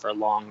pace for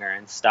longer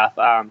and stuff.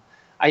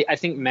 I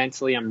think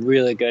mentally I'm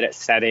really good at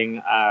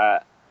setting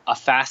a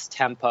fast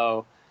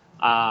tempo,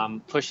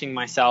 pushing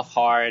myself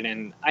hard,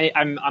 and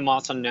I'm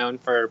also known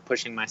for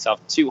pushing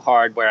myself too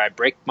hard where I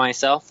break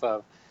myself.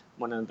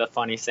 One of the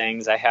funny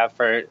sayings I have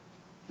for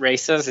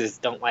races is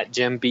don't let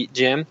Jim beat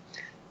Jim,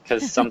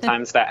 because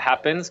sometimes that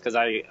happens, because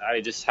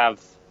I just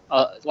have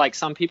like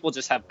some people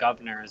just have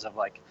governors of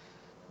like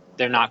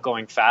they're not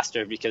going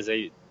faster because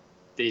they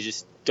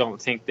just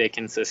don't think they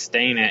can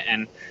sustain it.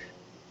 And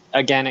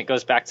again, it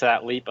goes back to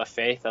that leap of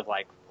faith of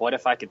like, what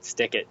if I could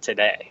stick it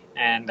today?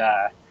 And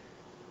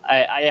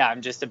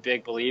I'm just a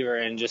big believer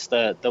in just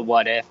the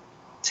what if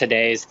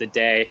today's the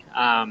day.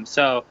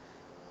 So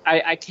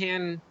I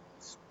can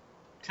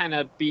kind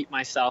of beat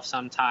myself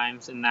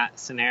sometimes in that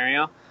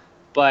scenario,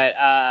 but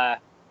I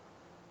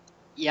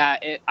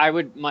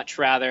would much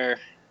rather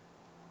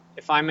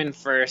if I'm in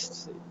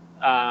first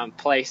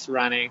place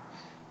running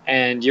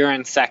and you're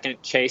in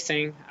second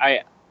chasing,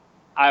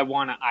 I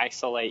want to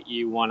isolate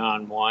you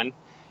one-on-one.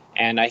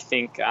 And I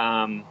think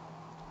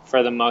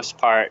for the most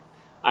part,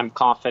 I'm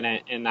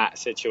confident in that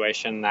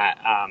situation that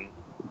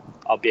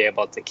I'll be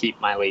able to keep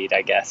my lead,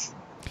 I guess.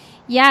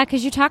 Yeah,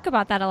 because you talk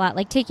about that a lot,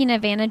 like taking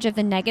advantage of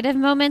the negative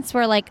moments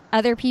where like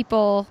other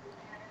people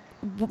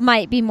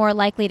might be more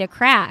likely to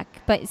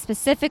crack, but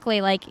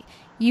specifically like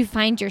you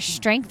find your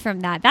strength from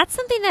that. That's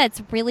something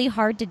that's really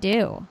hard to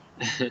do.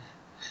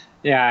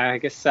 Yeah, I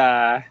guess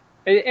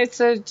it's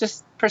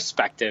just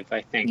perspective,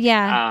 I think.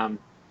 Yeah.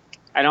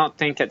 I don't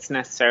think it's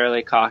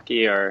necessarily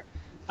cocky or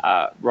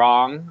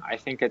wrong. I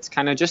think it's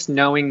kind of just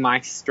knowing my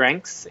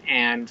strengths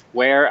and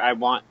where I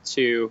want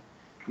to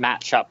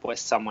match up with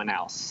someone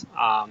else,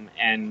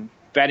 and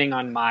betting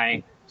on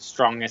my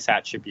strongest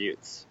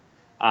attributes.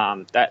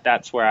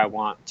 That's where I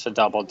want to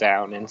double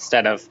down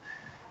instead of,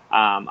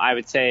 I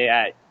would say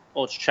at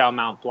Ultra Trail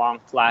Mount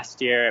Blanc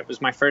last year, it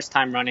was my first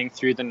time running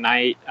through the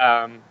night,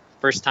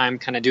 first time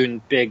kind of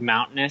doing big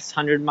mountainous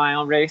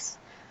 100-mile race,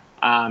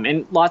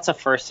 and lots of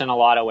firsts in a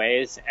lot of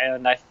ways.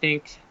 And I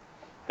think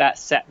that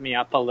set me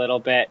up a little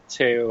bit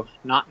to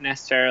not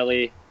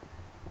necessarily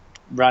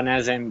run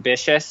as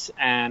ambitious,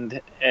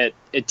 and it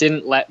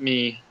didn't let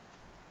me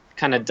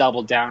kind of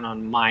double down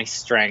on my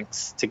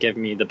strengths to give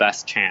me the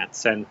best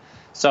chance. And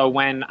so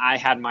when I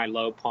had my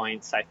low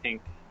points, I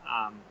think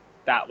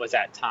that was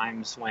at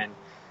times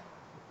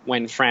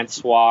when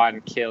Francois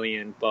and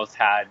Kilian both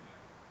had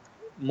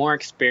more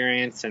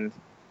experience and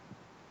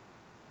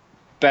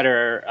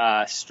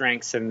better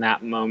strengths in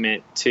that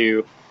moment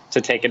to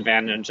take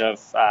advantage of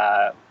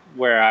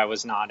where I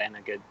was not in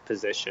a good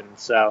position.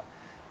 So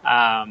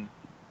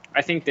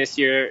I think this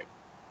year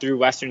through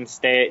Western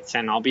States,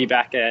 and I'll be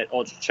back at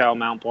Ultra Trail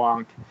Mount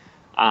Blanc,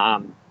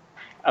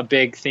 a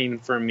big theme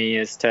for me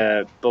is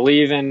to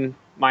believe in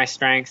my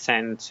strengths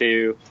and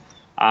to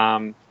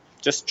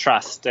just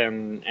trust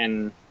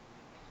and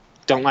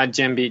don't let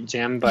Jim beat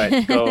Jim,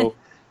 but go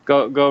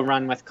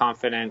run with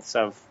confidence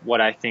of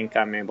what I think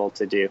I'm able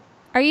to do.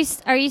 Are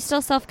you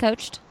still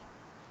self-coached?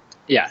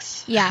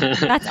 Yes. Yeah,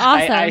 that's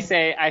awesome. I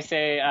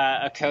say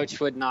a coach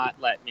would not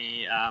let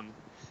me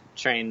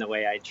train the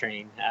way I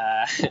train.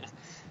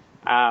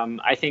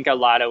 I think a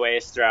lot of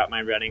ways throughout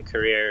my running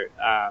career,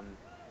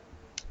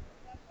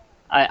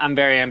 I'm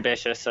very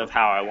ambitious of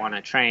how I want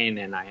to train,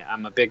 and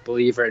I'm a big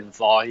believer in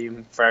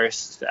volume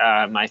first.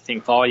 I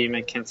think volume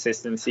and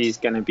consistency is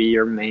going to be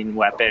your main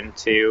weapon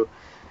to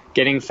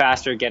getting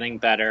faster, getting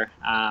better.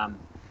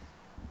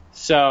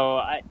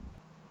 So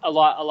a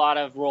lot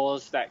of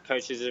roles that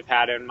coaches have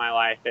had in my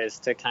life is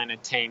to kind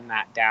of tame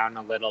that down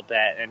a little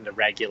bit and to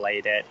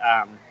regulate it.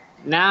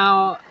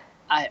 Now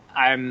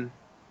I'm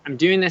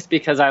doing this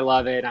because I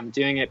love it. I'm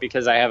doing it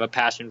because I have a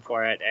passion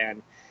for it,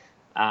 and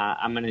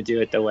I'm going to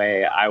do it the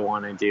way I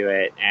want to do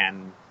it.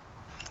 And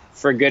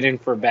for good and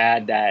for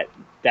bad,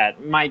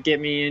 that might get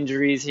me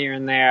injuries here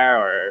and there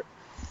or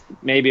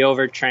maybe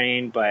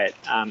overtrained, but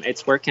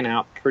it's working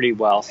out pretty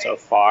well so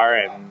far.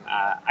 And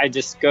I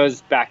just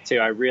goes back to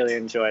I really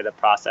enjoy the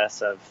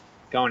process of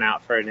going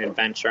out for an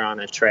adventure on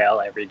a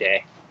trail every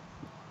day.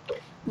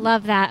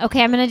 Love that.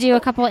 Okay, I'm going to do a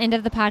couple end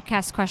of the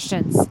podcast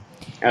questions.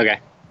 Okay.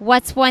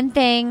 What's one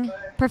thing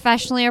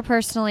professionally or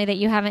personally that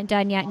you haven't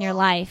done yet in your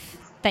life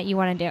that you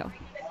want to do?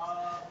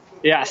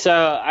 Yeah, so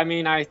I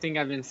mean, I think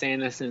I've been saying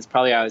this since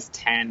probably I was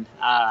 10.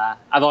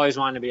 I've always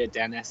wanted to be a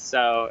dentist,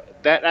 so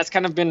that's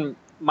kind of been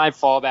my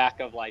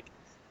fallback of like,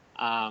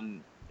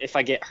 if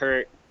I get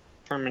hurt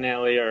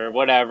permanently or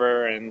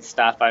whatever and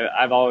stuff,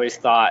 I've always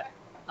thought,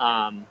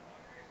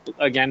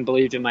 again,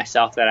 believed in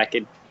myself that I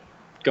could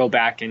go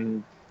back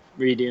and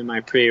redo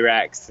my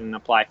prereqs and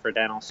apply for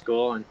dental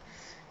school and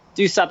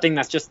do something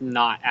that's just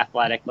not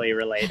athletically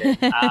related.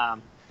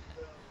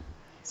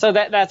 So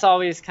that's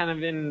always kind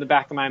of in the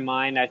back of my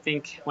mind. I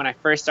think when I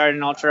first started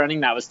in ultra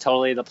running, that was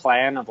totally the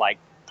plan of like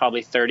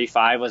probably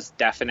 35 was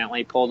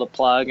definitely pull the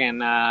plug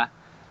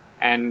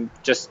and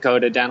just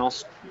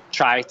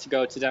try to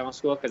go to dental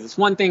school. Because it's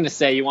one thing to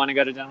say you want to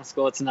go to dental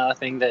school. It's another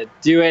thing to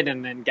do it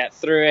and then get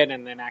through it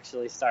and then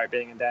actually start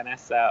being a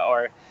dentist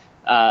or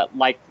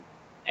like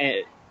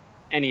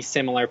any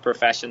similar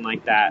profession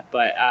like that.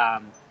 But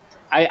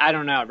I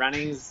don't know.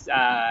 Running's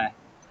I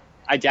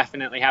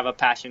definitely have a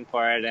passion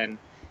for it, and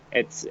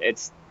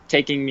it's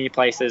taking me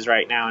places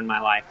right now in my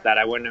life that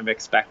I wouldn't have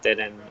expected,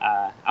 and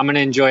I'm going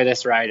to enjoy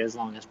this ride as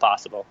long as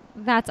possible.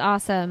 That's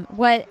awesome.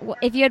 What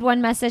if you had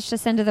one message to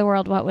send to the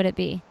world, what would it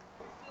be?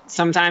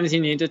 Sometimes you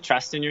need to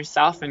trust in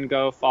yourself and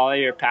go follow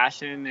your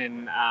passion,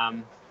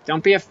 and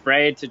don't be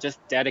afraid to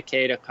just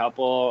dedicate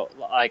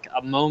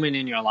a moment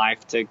in your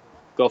life to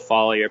go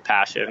follow your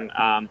passion.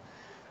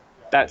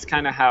 That's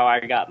kind of how I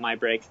got my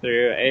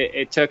breakthrough.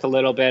 It took a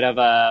little bit of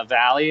a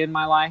valley in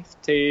my life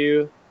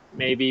to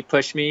maybe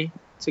push me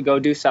to go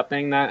do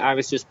something that I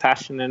was just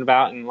passionate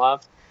about and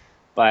loved.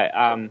 But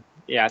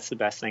yeah, it's the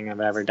best thing I've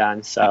ever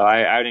done. So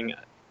I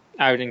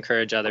would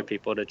encourage other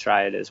people to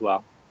try it as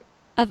well.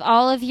 Of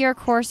all of your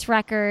course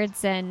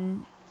records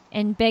and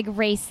in big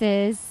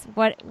races.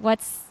 What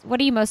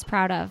are you most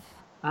proud of?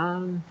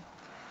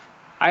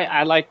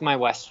 I like my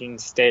Western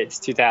States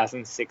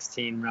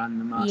 2016 run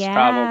the most, Yeah.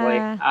 probably.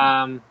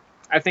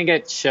 I think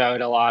it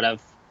showed a lot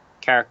of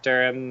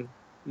character and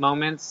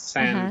moments,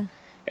 and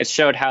it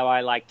showed how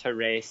I like to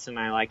race and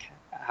I like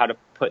how to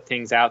put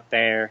things out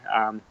there.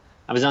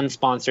 I was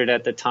unsponsored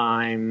at the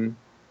time,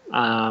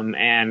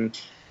 and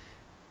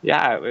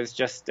yeah, it was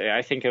just,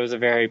 I think it was a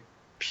very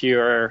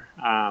pure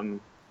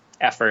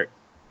effort.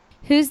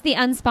 Who's the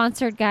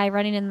unsponsored guy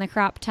running in the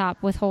crop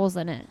top with holes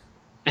in it?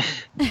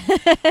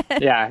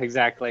 Yeah,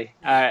 exactly.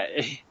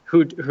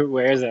 Who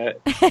wears a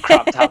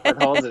crop top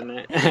with holes in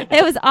it?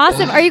 It was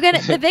awesome. Are you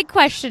the big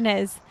question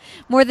is,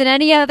 more than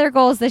any other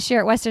goals this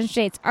year at Western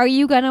States, are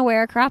you gonna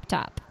wear a crop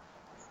top?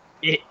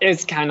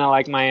 It's kind of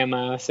like my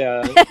MO,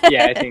 so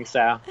yeah, I think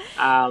so.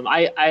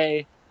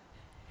 I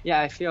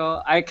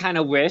feel, I kind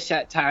of wish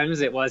at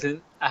times it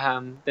wasn't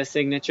the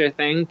signature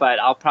thing, but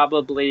I'll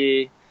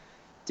probably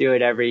do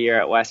it every year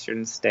at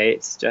Western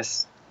States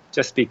just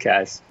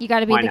because. You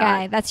got to be the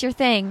guy. That's your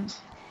thing.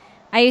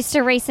 I used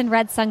to race in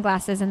red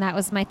sunglasses, and that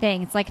was my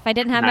thing. It's like if I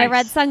didn't have my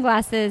red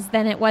sunglasses,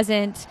 then it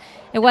wasn't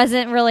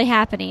really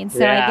happening. So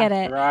I get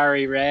it.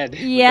 Ferrari red.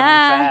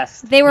 Yeah,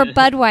 they were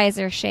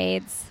Budweiser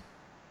shades.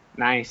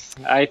 Nice.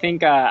 I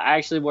think I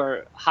actually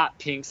wore hot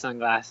pink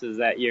sunglasses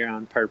that year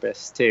on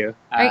purpose too.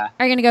 Are you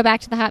going to go back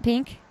to the hot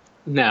pink?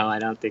 No, I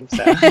don't think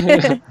so.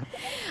 All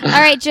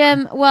right,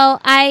 Jim. Well,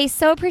 I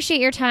so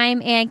appreciate your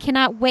time and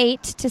cannot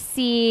wait to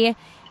see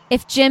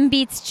if Jim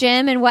beats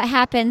Jim and what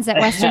happens at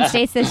Western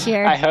States this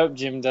year. I hope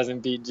Jim doesn't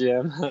beat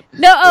Jim.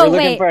 No, We're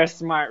looking for a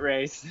smart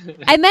race.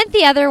 I meant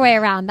the other way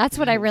around. That's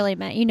what I really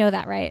meant. You know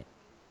that, right?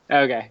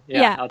 Okay.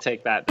 Yeah. I'll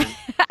take that then.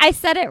 I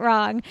said it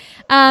wrong.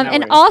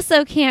 And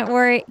also can't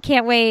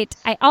wait.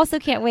 I also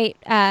can't wait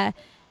to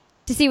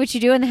see what you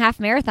do in the half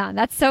marathon.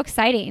 That's so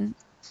exciting.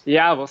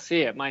 Yeah, we'll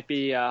see. It might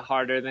be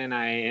harder than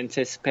I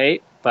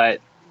anticipate, but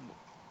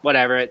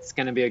whatever. It's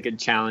going to be a good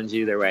challenge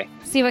either way.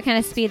 See what kind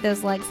of speed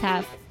those legs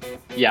have.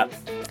 Yep.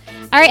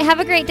 All right. Have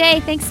a great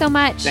day. Thanks so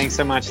much. Thanks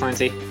so much,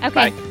 Lindsay.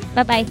 Okay.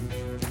 Bye-bye.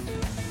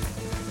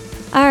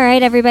 All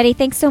right, everybody.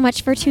 Thanks so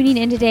much for tuning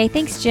in today.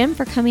 Thanks, Jim,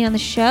 for coming on the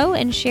show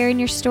and sharing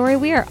your story.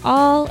 We are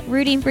all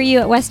rooting for you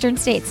at Western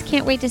States.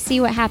 Can't wait to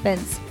see what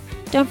happens.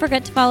 Don't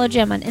forget to follow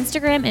Jim on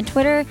Instagram and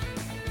Twitter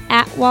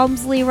at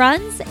Walmsley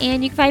Runs,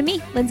 and you can find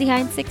me, Lindsay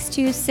Hine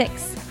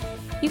 626.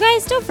 You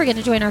guys, don't forget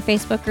to join our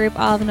Facebook group,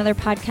 I'll have another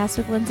podcast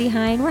with Lindsay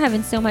Hine. We're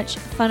having so much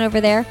fun over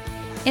there.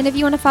 And if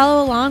you want to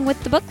follow along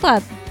with the book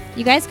club,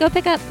 you guys go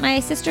pick up my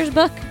sister's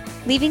book,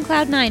 Leaving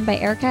Cloud 9 by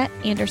Erica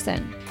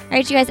Anderson. All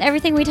right, you guys,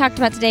 everything we talked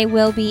about today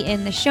will be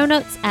in the show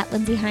notes at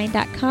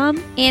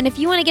lindsayhine.com. And if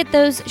you want to get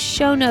those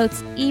show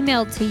notes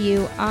emailed to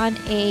you on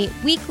a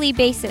weekly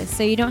basis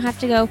so you don't have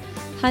to go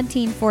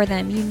hunting for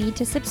them, you need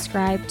to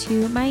subscribe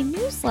to my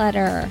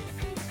newsletter.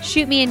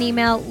 Shoot me an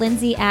email,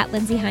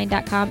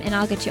 lindsay@lindsayhine.com, and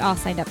I'll get you all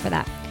signed up for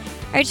that.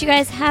 All right, you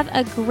guys, have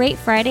a great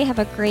Friday. Have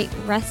a great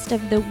rest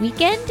of the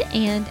weekend.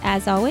 And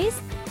as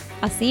always,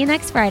 I'll see you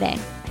next Friday.